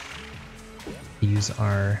gonna use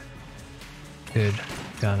our good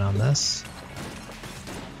gun on this.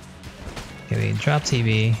 Okay, we drop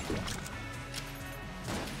TV.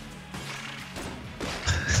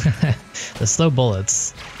 The slow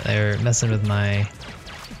bullets, they're messing with my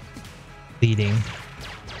bleeding.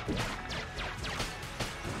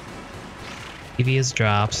 TV is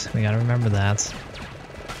dropped, we gotta remember that.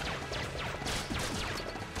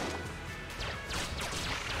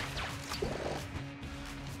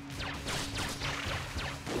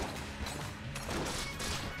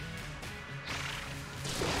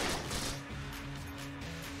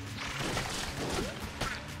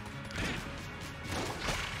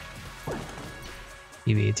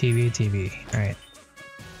 TV, TV, TV. Alright.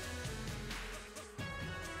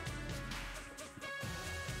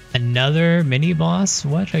 Another mini boss?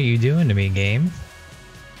 What are you doing to me, game?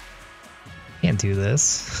 Can't do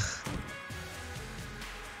this.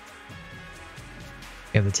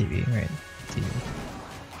 You have the TV, right? TV.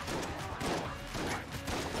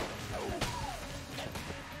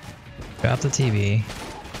 Drop the TV.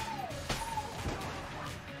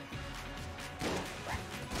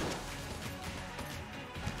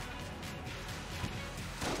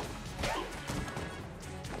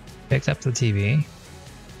 Picked up the TV.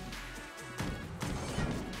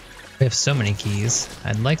 We have so many keys.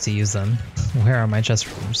 I'd like to use them. Where are my chest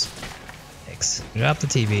rooms? Thanks. Drop the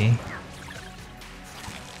TV.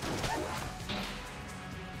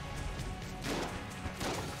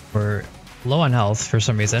 We're low on health for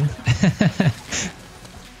some reason.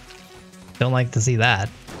 Don't like to see that.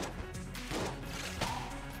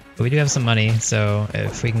 But we do have some money, so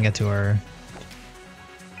if we can get to our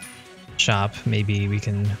shop, maybe we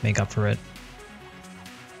can make up for it.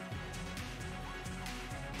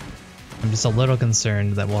 I'm just a little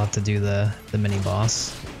concerned that we'll have to do the mini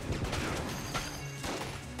boss.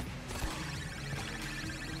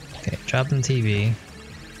 Okay, drop the TV.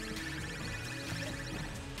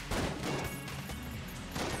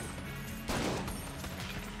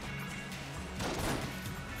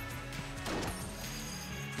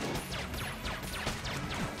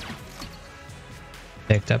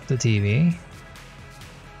 Picked up the TV.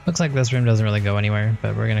 Looks like this room doesn't really go anywhere,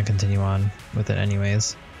 but we're gonna continue on with it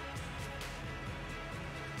anyways.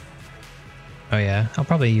 Oh yeah, I'll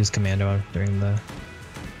probably use commando during the...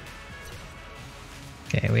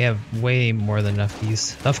 Okay, we have way more than enough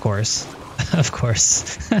keys. Of course. Of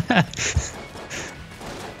course.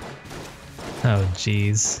 Oh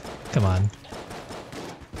jeez. Come on.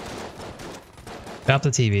 Drop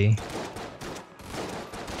the TV.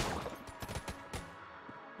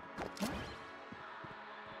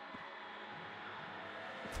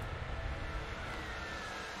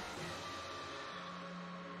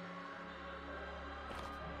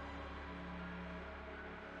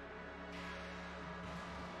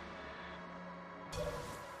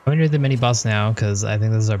 I'm gonna do the mini boss now because I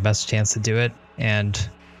think this is our best chance to do it, and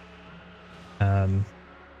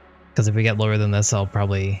because if we get lower than this, I'll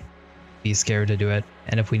probably be scared to do it,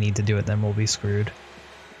 and if we need to do it, then we'll be screwed.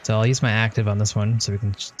 So I'll use my active on this one so we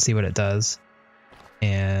can see what it does,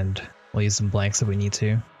 and we'll use some blanks if we need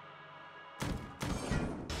to. Of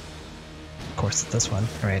course, it's this one.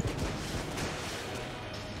 All right.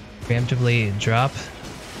 Preemptively drop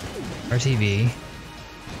our TV.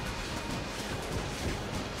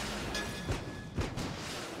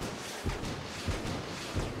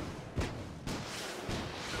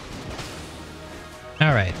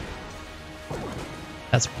 All right.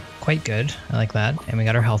 That's quite good. I like that. And we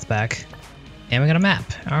got our health back. And we got a map.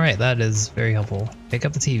 All right, that is very helpful. Pick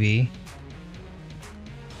up the TV.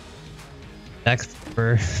 Back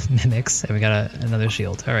for mimics. And we got another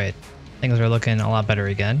shield. All right. Things are looking a lot better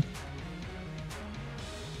again.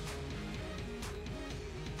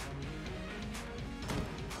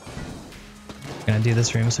 Gonna do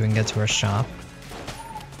this room so we can get to our shop.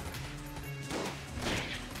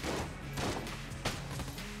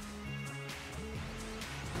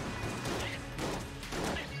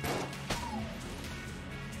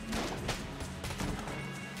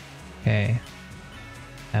 Okay,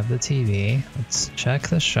 have the TV. Let's check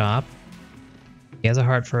the shop. He has a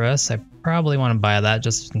heart for us. I probably want to buy that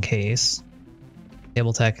just in case.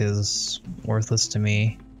 Table tech is worthless to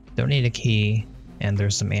me. Don't need a key, and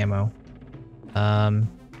there's some ammo.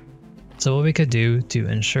 So what we could do to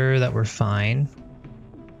ensure that we're fine.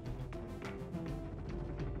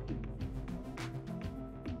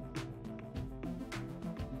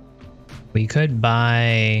 We could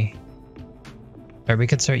buy... Or we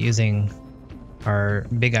could start using our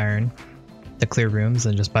big iron to clear rooms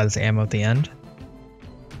and just buy this ammo at the end.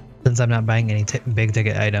 Since I'm not buying any big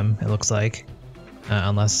ticket item, it looks like.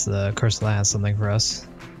 Unless the Cursula has something for us.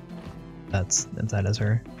 If that is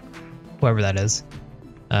her. Whoever that is.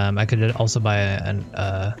 I could also buy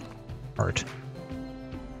a heart.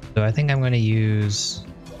 So I think I'm going to use...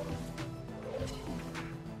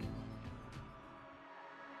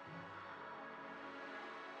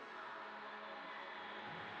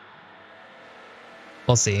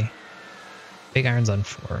 We'll see. Big iron's on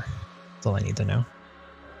 4. That's all I need to know.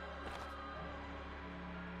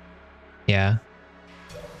 Yeah.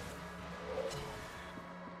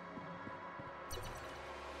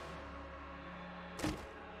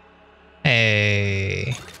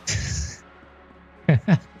 Hey.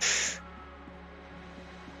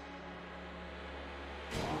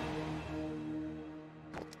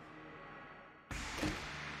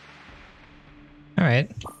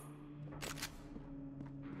 Alright.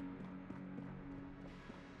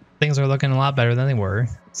 Things are looking a lot better than they were,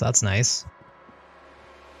 so that's nice.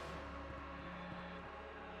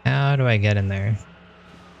 How do I get in there?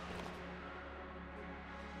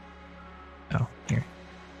 Oh, here.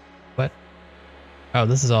 What? Oh,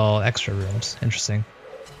 this is all extra rooms. Interesting.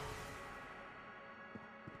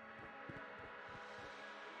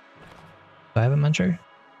 Do I have a muncher?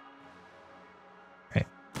 Right.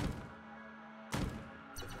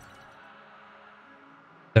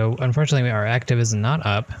 So, unfortunately, our active is not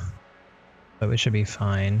up, but we should be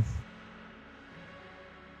fine.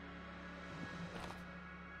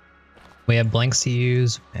 We have blanks to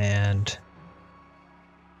use, and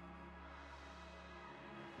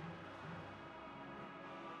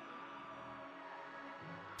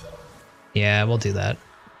yeah, we'll do that.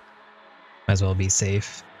 Might as well be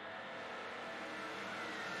safe.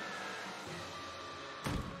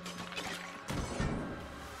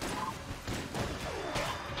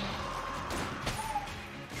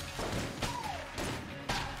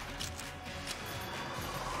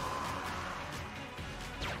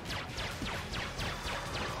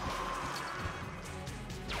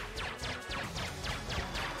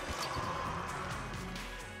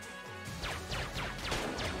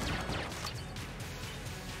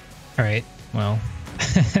 Alright, well,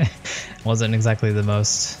 wasn't exactly the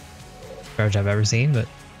most charge I've ever seen, but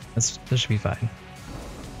this should be fine.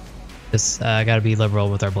 Just gotta be liberal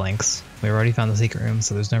with our blanks. We already found the secret room,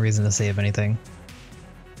 so there's no reason to save anything.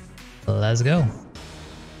 Let's go.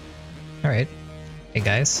 Alright. Hey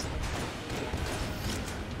guys.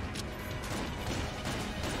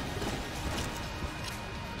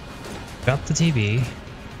 Drop the TV.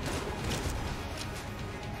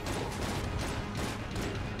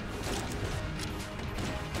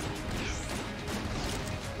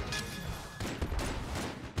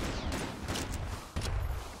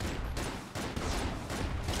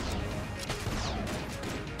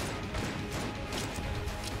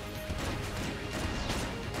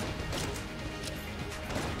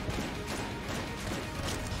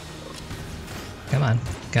 Come on,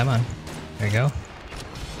 come on. There we go.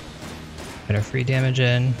 Put our free damage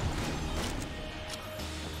in.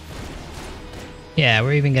 Yeah,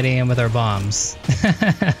 we're even getting in with our bombs.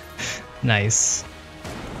 Nice.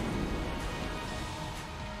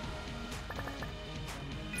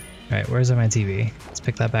 Alright, where's my TV? Let's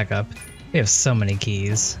pick that back up. We have so many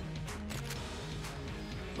keys.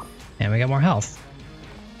 And we got more health.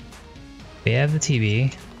 We have the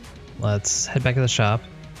TV. Let's head back to the shop.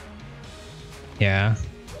 Yeah.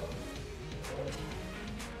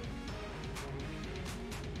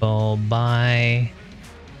 We'll buy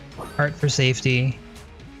heart for safety,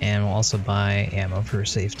 and we'll also buy ammo for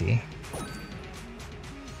safety.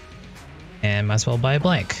 And might as well buy a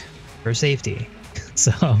blank for safety.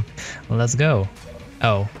 So, let's go.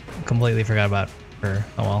 Oh, completely forgot about her.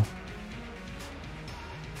 Oh well.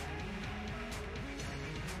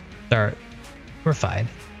 Start. We're fine.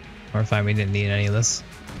 We're fine, we didn't need any of this.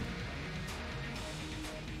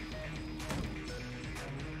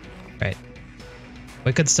 Right.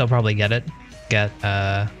 We could still probably get it. Get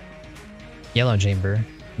yellow chamber,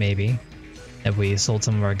 maybe. If we sold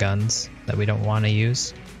some of our guns that we don't want to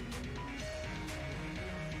use.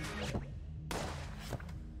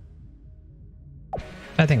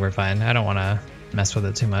 I think we're fine. I don't want to mess with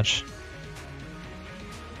it too much.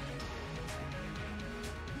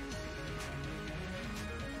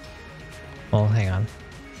 Well, hang on.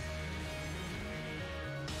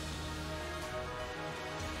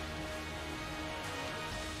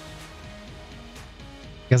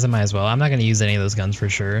 Because I might as well. I'm not going to use any of those guns for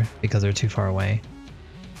sure, because they're too far away.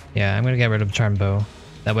 Yeah, I'm going to get rid of Charm Bow.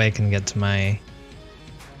 That way I can get to my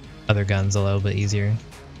other guns a little bit easier.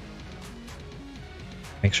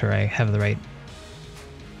 Make sure I have the right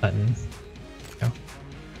button. Go.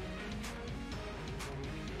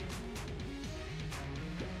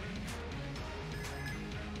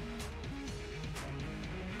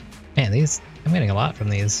 Man, these, I'm getting a lot from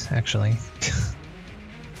these, actually.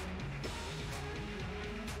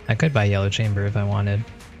 I could buy Yellow Chamber if I wanted.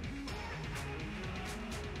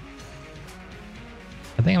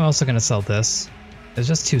 I think I'm also going to sell this. It's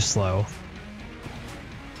just too slow.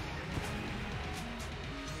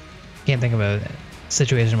 Can't think of a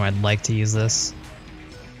situation where I'd like to use this.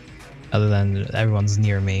 Other than everyone's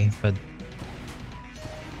near me, but...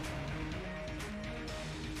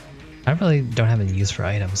 I really don't have any use for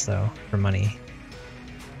items though, for money.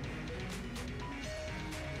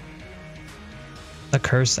 The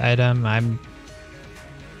cursed item, I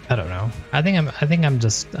don't know.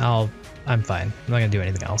 I'm fine. I'm not gonna do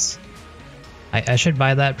anything else. I should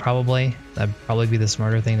buy that probably. That'd probably be the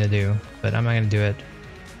smarter thing to do, but I'm not gonna do it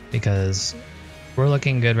because we're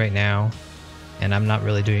looking good right now, and I'm not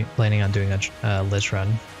really planning on doing a lich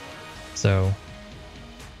run. So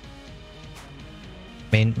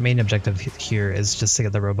main objective here is just to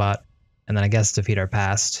get the robot, and then I guess defeat our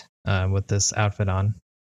past with this outfit on.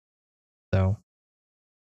 So.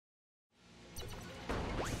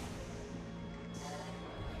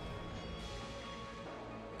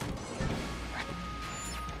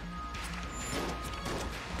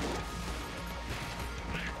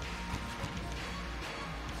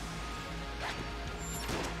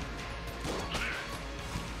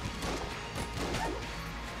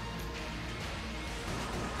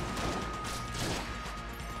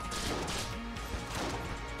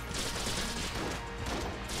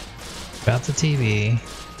 About the TV.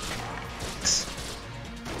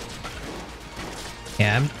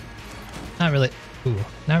 Yeah, I'm not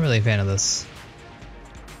really a fan of this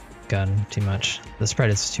gun too much. The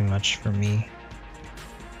spread is too much for me.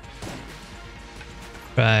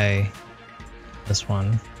 Try this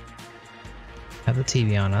one. Have the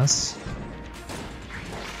TV on us.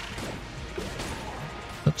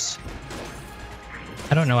 Oops.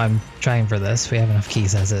 I don't know why I'm trying for this. We have enough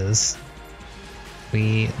keys as is.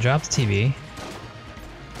 We drop the TV.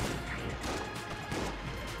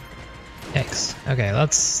 Yikes. Okay,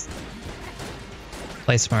 let's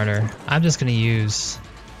play smarter. I'm just gonna use...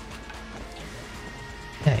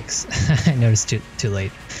 Yikes. I noticed too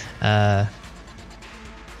late. I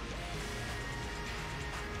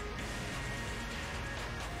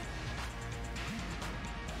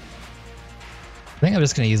think I'm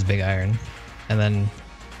just gonna use big iron, and then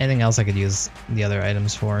anything else I could use the other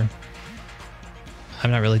items for. I'm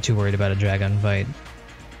not really too worried about a dragon fight.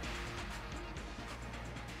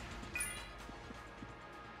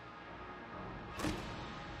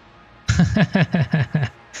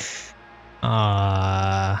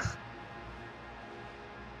 Alright,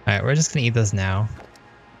 we're just gonna eat this now.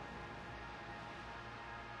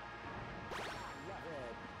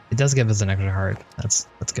 It does give us an extra heart. That's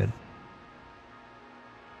good.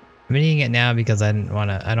 I'm eating it now because I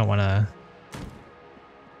don't wanna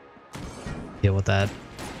deal with that.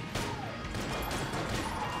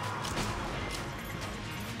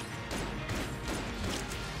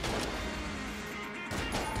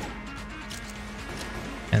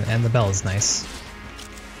 And the bell is nice.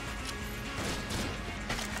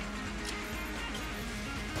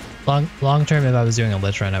 Long term, if I was doing a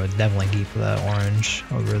lich run, I would definitely keep the orange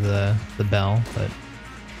over the bell, but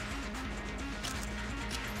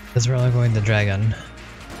because we're only going the dragon,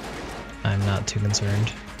 I'm not too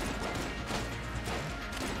concerned.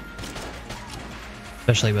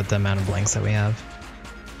 Especially with the amount of blanks that we have.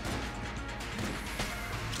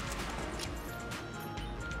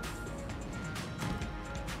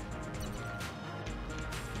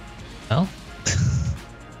 Well,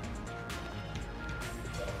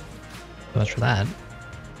 so much for that.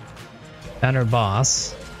 Found our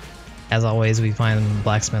boss. As always, we find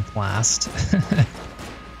blacksmith last.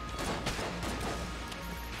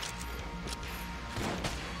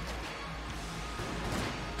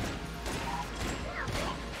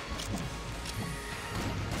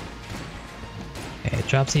 Okay,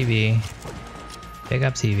 drop TV. Pick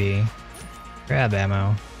up TV. Grab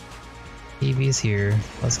ammo. TV's here.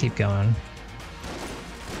 Let's keep going.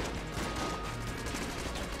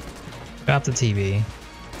 Drop the TV.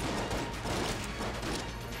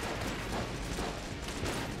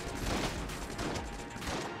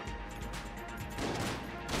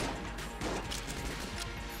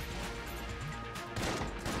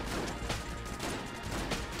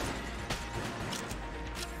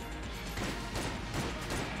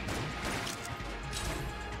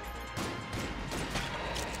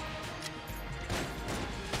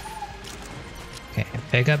 Okay,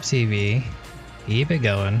 pick up TV. Keep it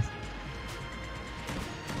going.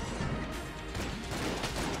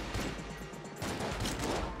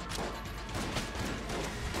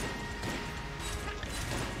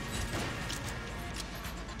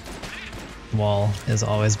 Wall is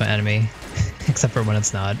always my enemy, except for when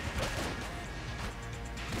it's not.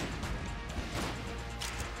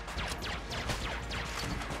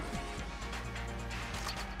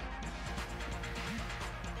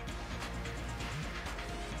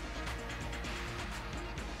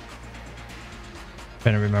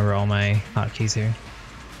 Trying to remember all my hotkeys here.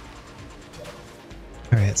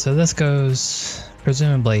 Alright, so this goes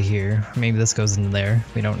presumably here. Maybe this goes in there.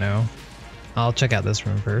 We don't know. I'll check out this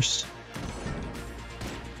room first.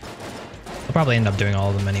 I'll probably end up doing all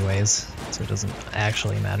of them anyways, so it doesn't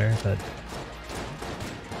actually matter, but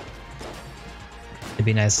It'd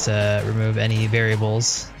be nice to remove any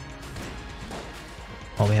variables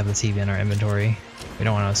while we have the TV in our inventory. We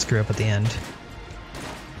don't want to screw up at the end.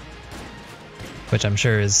 Which I'm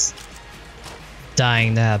sure is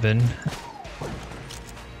dying to happen.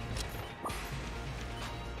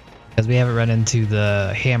 Because we haven't run into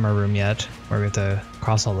the hammer room yet, where we have to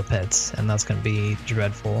cross all the pits, and that's going to be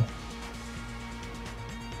dreadful.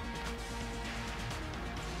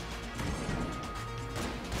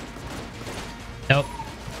 Nope.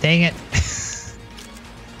 Dang it.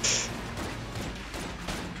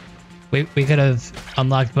 we could have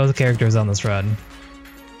unlocked both characters on this run.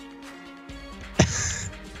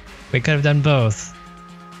 We could have done both.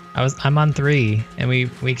 I'm on 3, and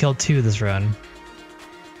we killed 2 this run.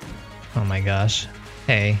 Oh my gosh.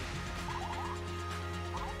 Hey.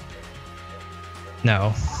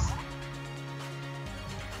 No.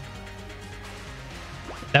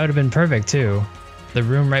 That would have been perfect too. The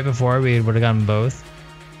room right before, we would have gotten both.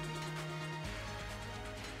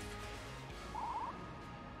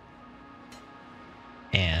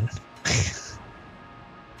 And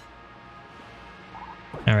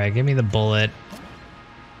alright, give me the bullet.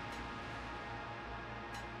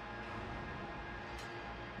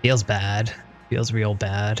 Feels bad. Feels real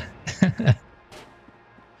bad.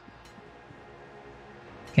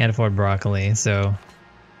 Can't afford broccoli, so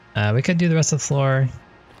we could do the rest of the floor.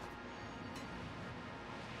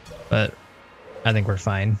 But I think we're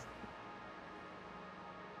fine.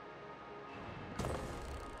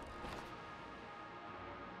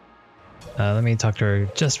 Let me talk to her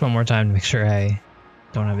just one more time to make sure I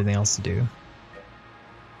don't have anything else to do.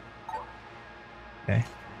 Okay,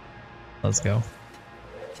 let's go.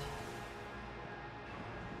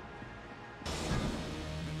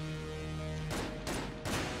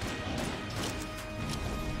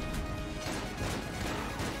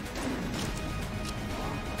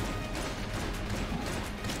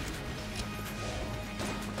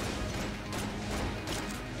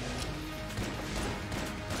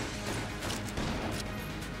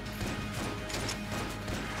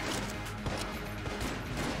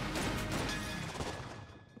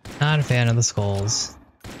 Not a fan of the skulls.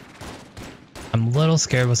 I'm a little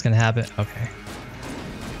scared what's gonna happen. Okay.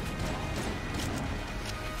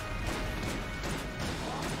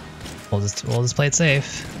 We'll just play it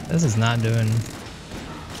safe. This is not doing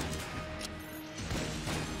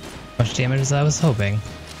much damage as I was hoping.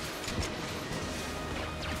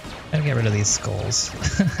 Gotta get rid of these skulls.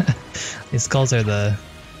 These skulls are the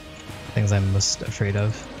things I'm most afraid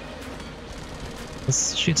of.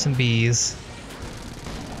 Let's shoot some bees.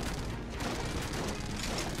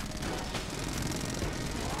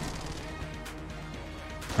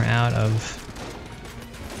 We're out of...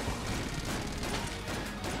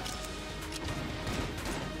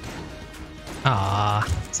 Ah,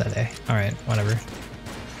 it's that day. Alright, whatever.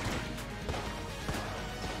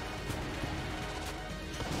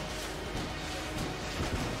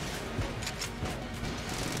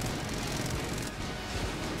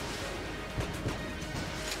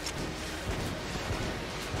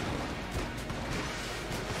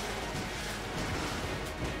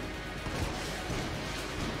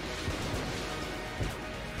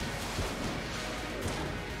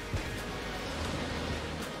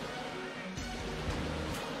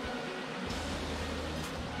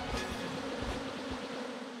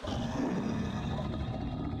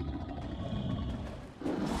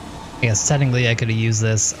 I guess technically I could have used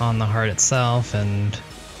this on the heart itself and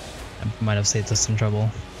I might have saved us some trouble.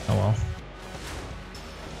 Oh well.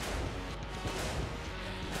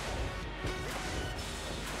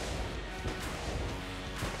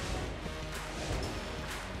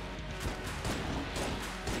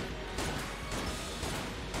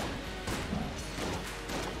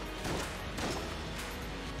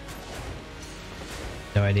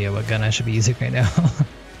 No idea what gun I should be using right now.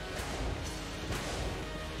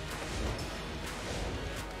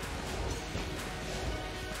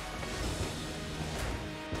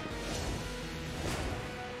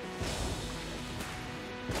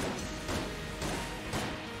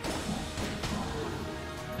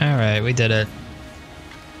 Alright, we did it.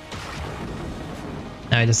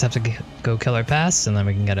 Now I just have to go kill our pests and then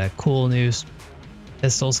we can get a cool new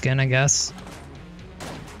pistol skin, I guess.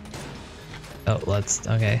 Oh, let's...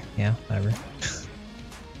 okay, yeah, whatever.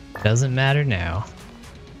 Doesn't matter now.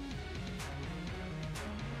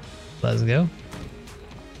 Let's go.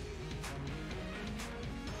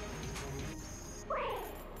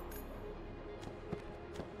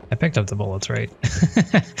 I picked up the bullets, right?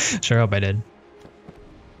 Sure hope I did.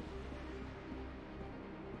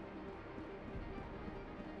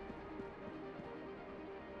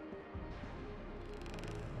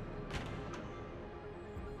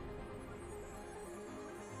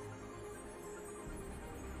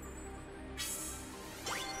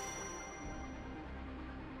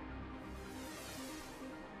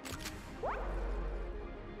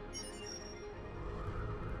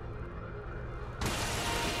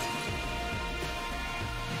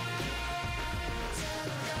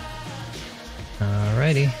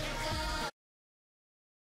 Alrighty.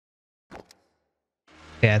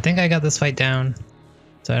 Okay, I think I got this fight down,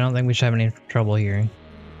 so I don't think we should have any trouble here.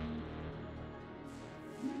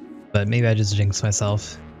 But maybe I just jinxed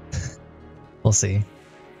myself. We'll see.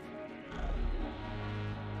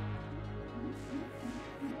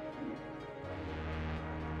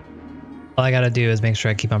 All I gotta do is make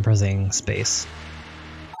sure I keep on pressing space.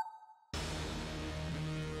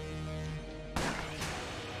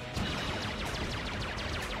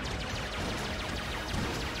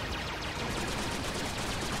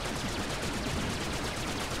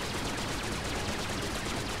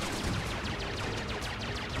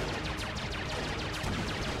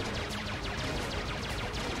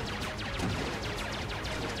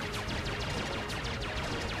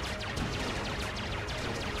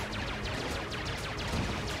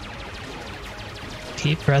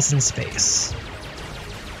 Keep pressing space.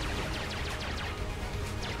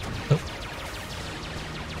 Oh.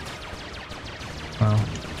 Well,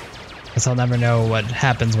 guess I'll never know what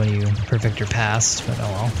happens when you perfect your past, but oh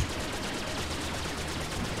well.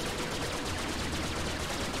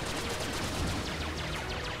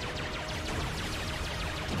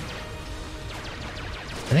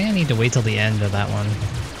 I think I need to wait till the end of that one.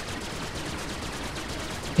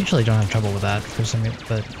 Usually don't have trouble with that for some reason,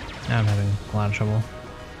 but now I'm having a lot of trouble.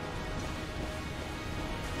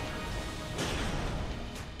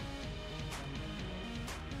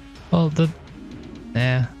 Well,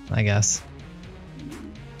 I guess.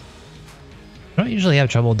 I don't usually have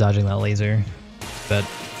trouble dodging that laser, but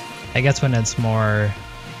I guess when it's more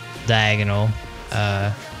diagonal,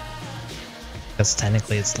 because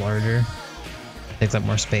technically it's larger, takes up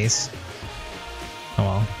more space. Oh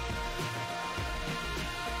well.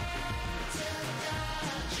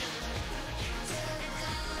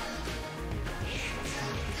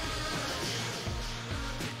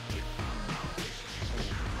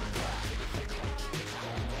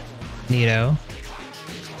 Neato.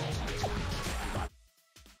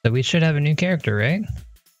 So we should have a new character, right?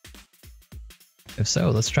 If so,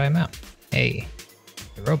 let's try him out. Hey,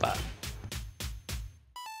 the robot.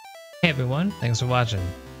 Hey everyone, thanks for watching.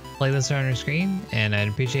 Play this on your screen, and I'd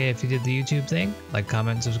appreciate it if you did the YouTube thing, like,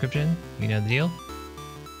 comment, subscription, you know the deal.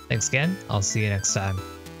 Thanks again, I'll see you next time.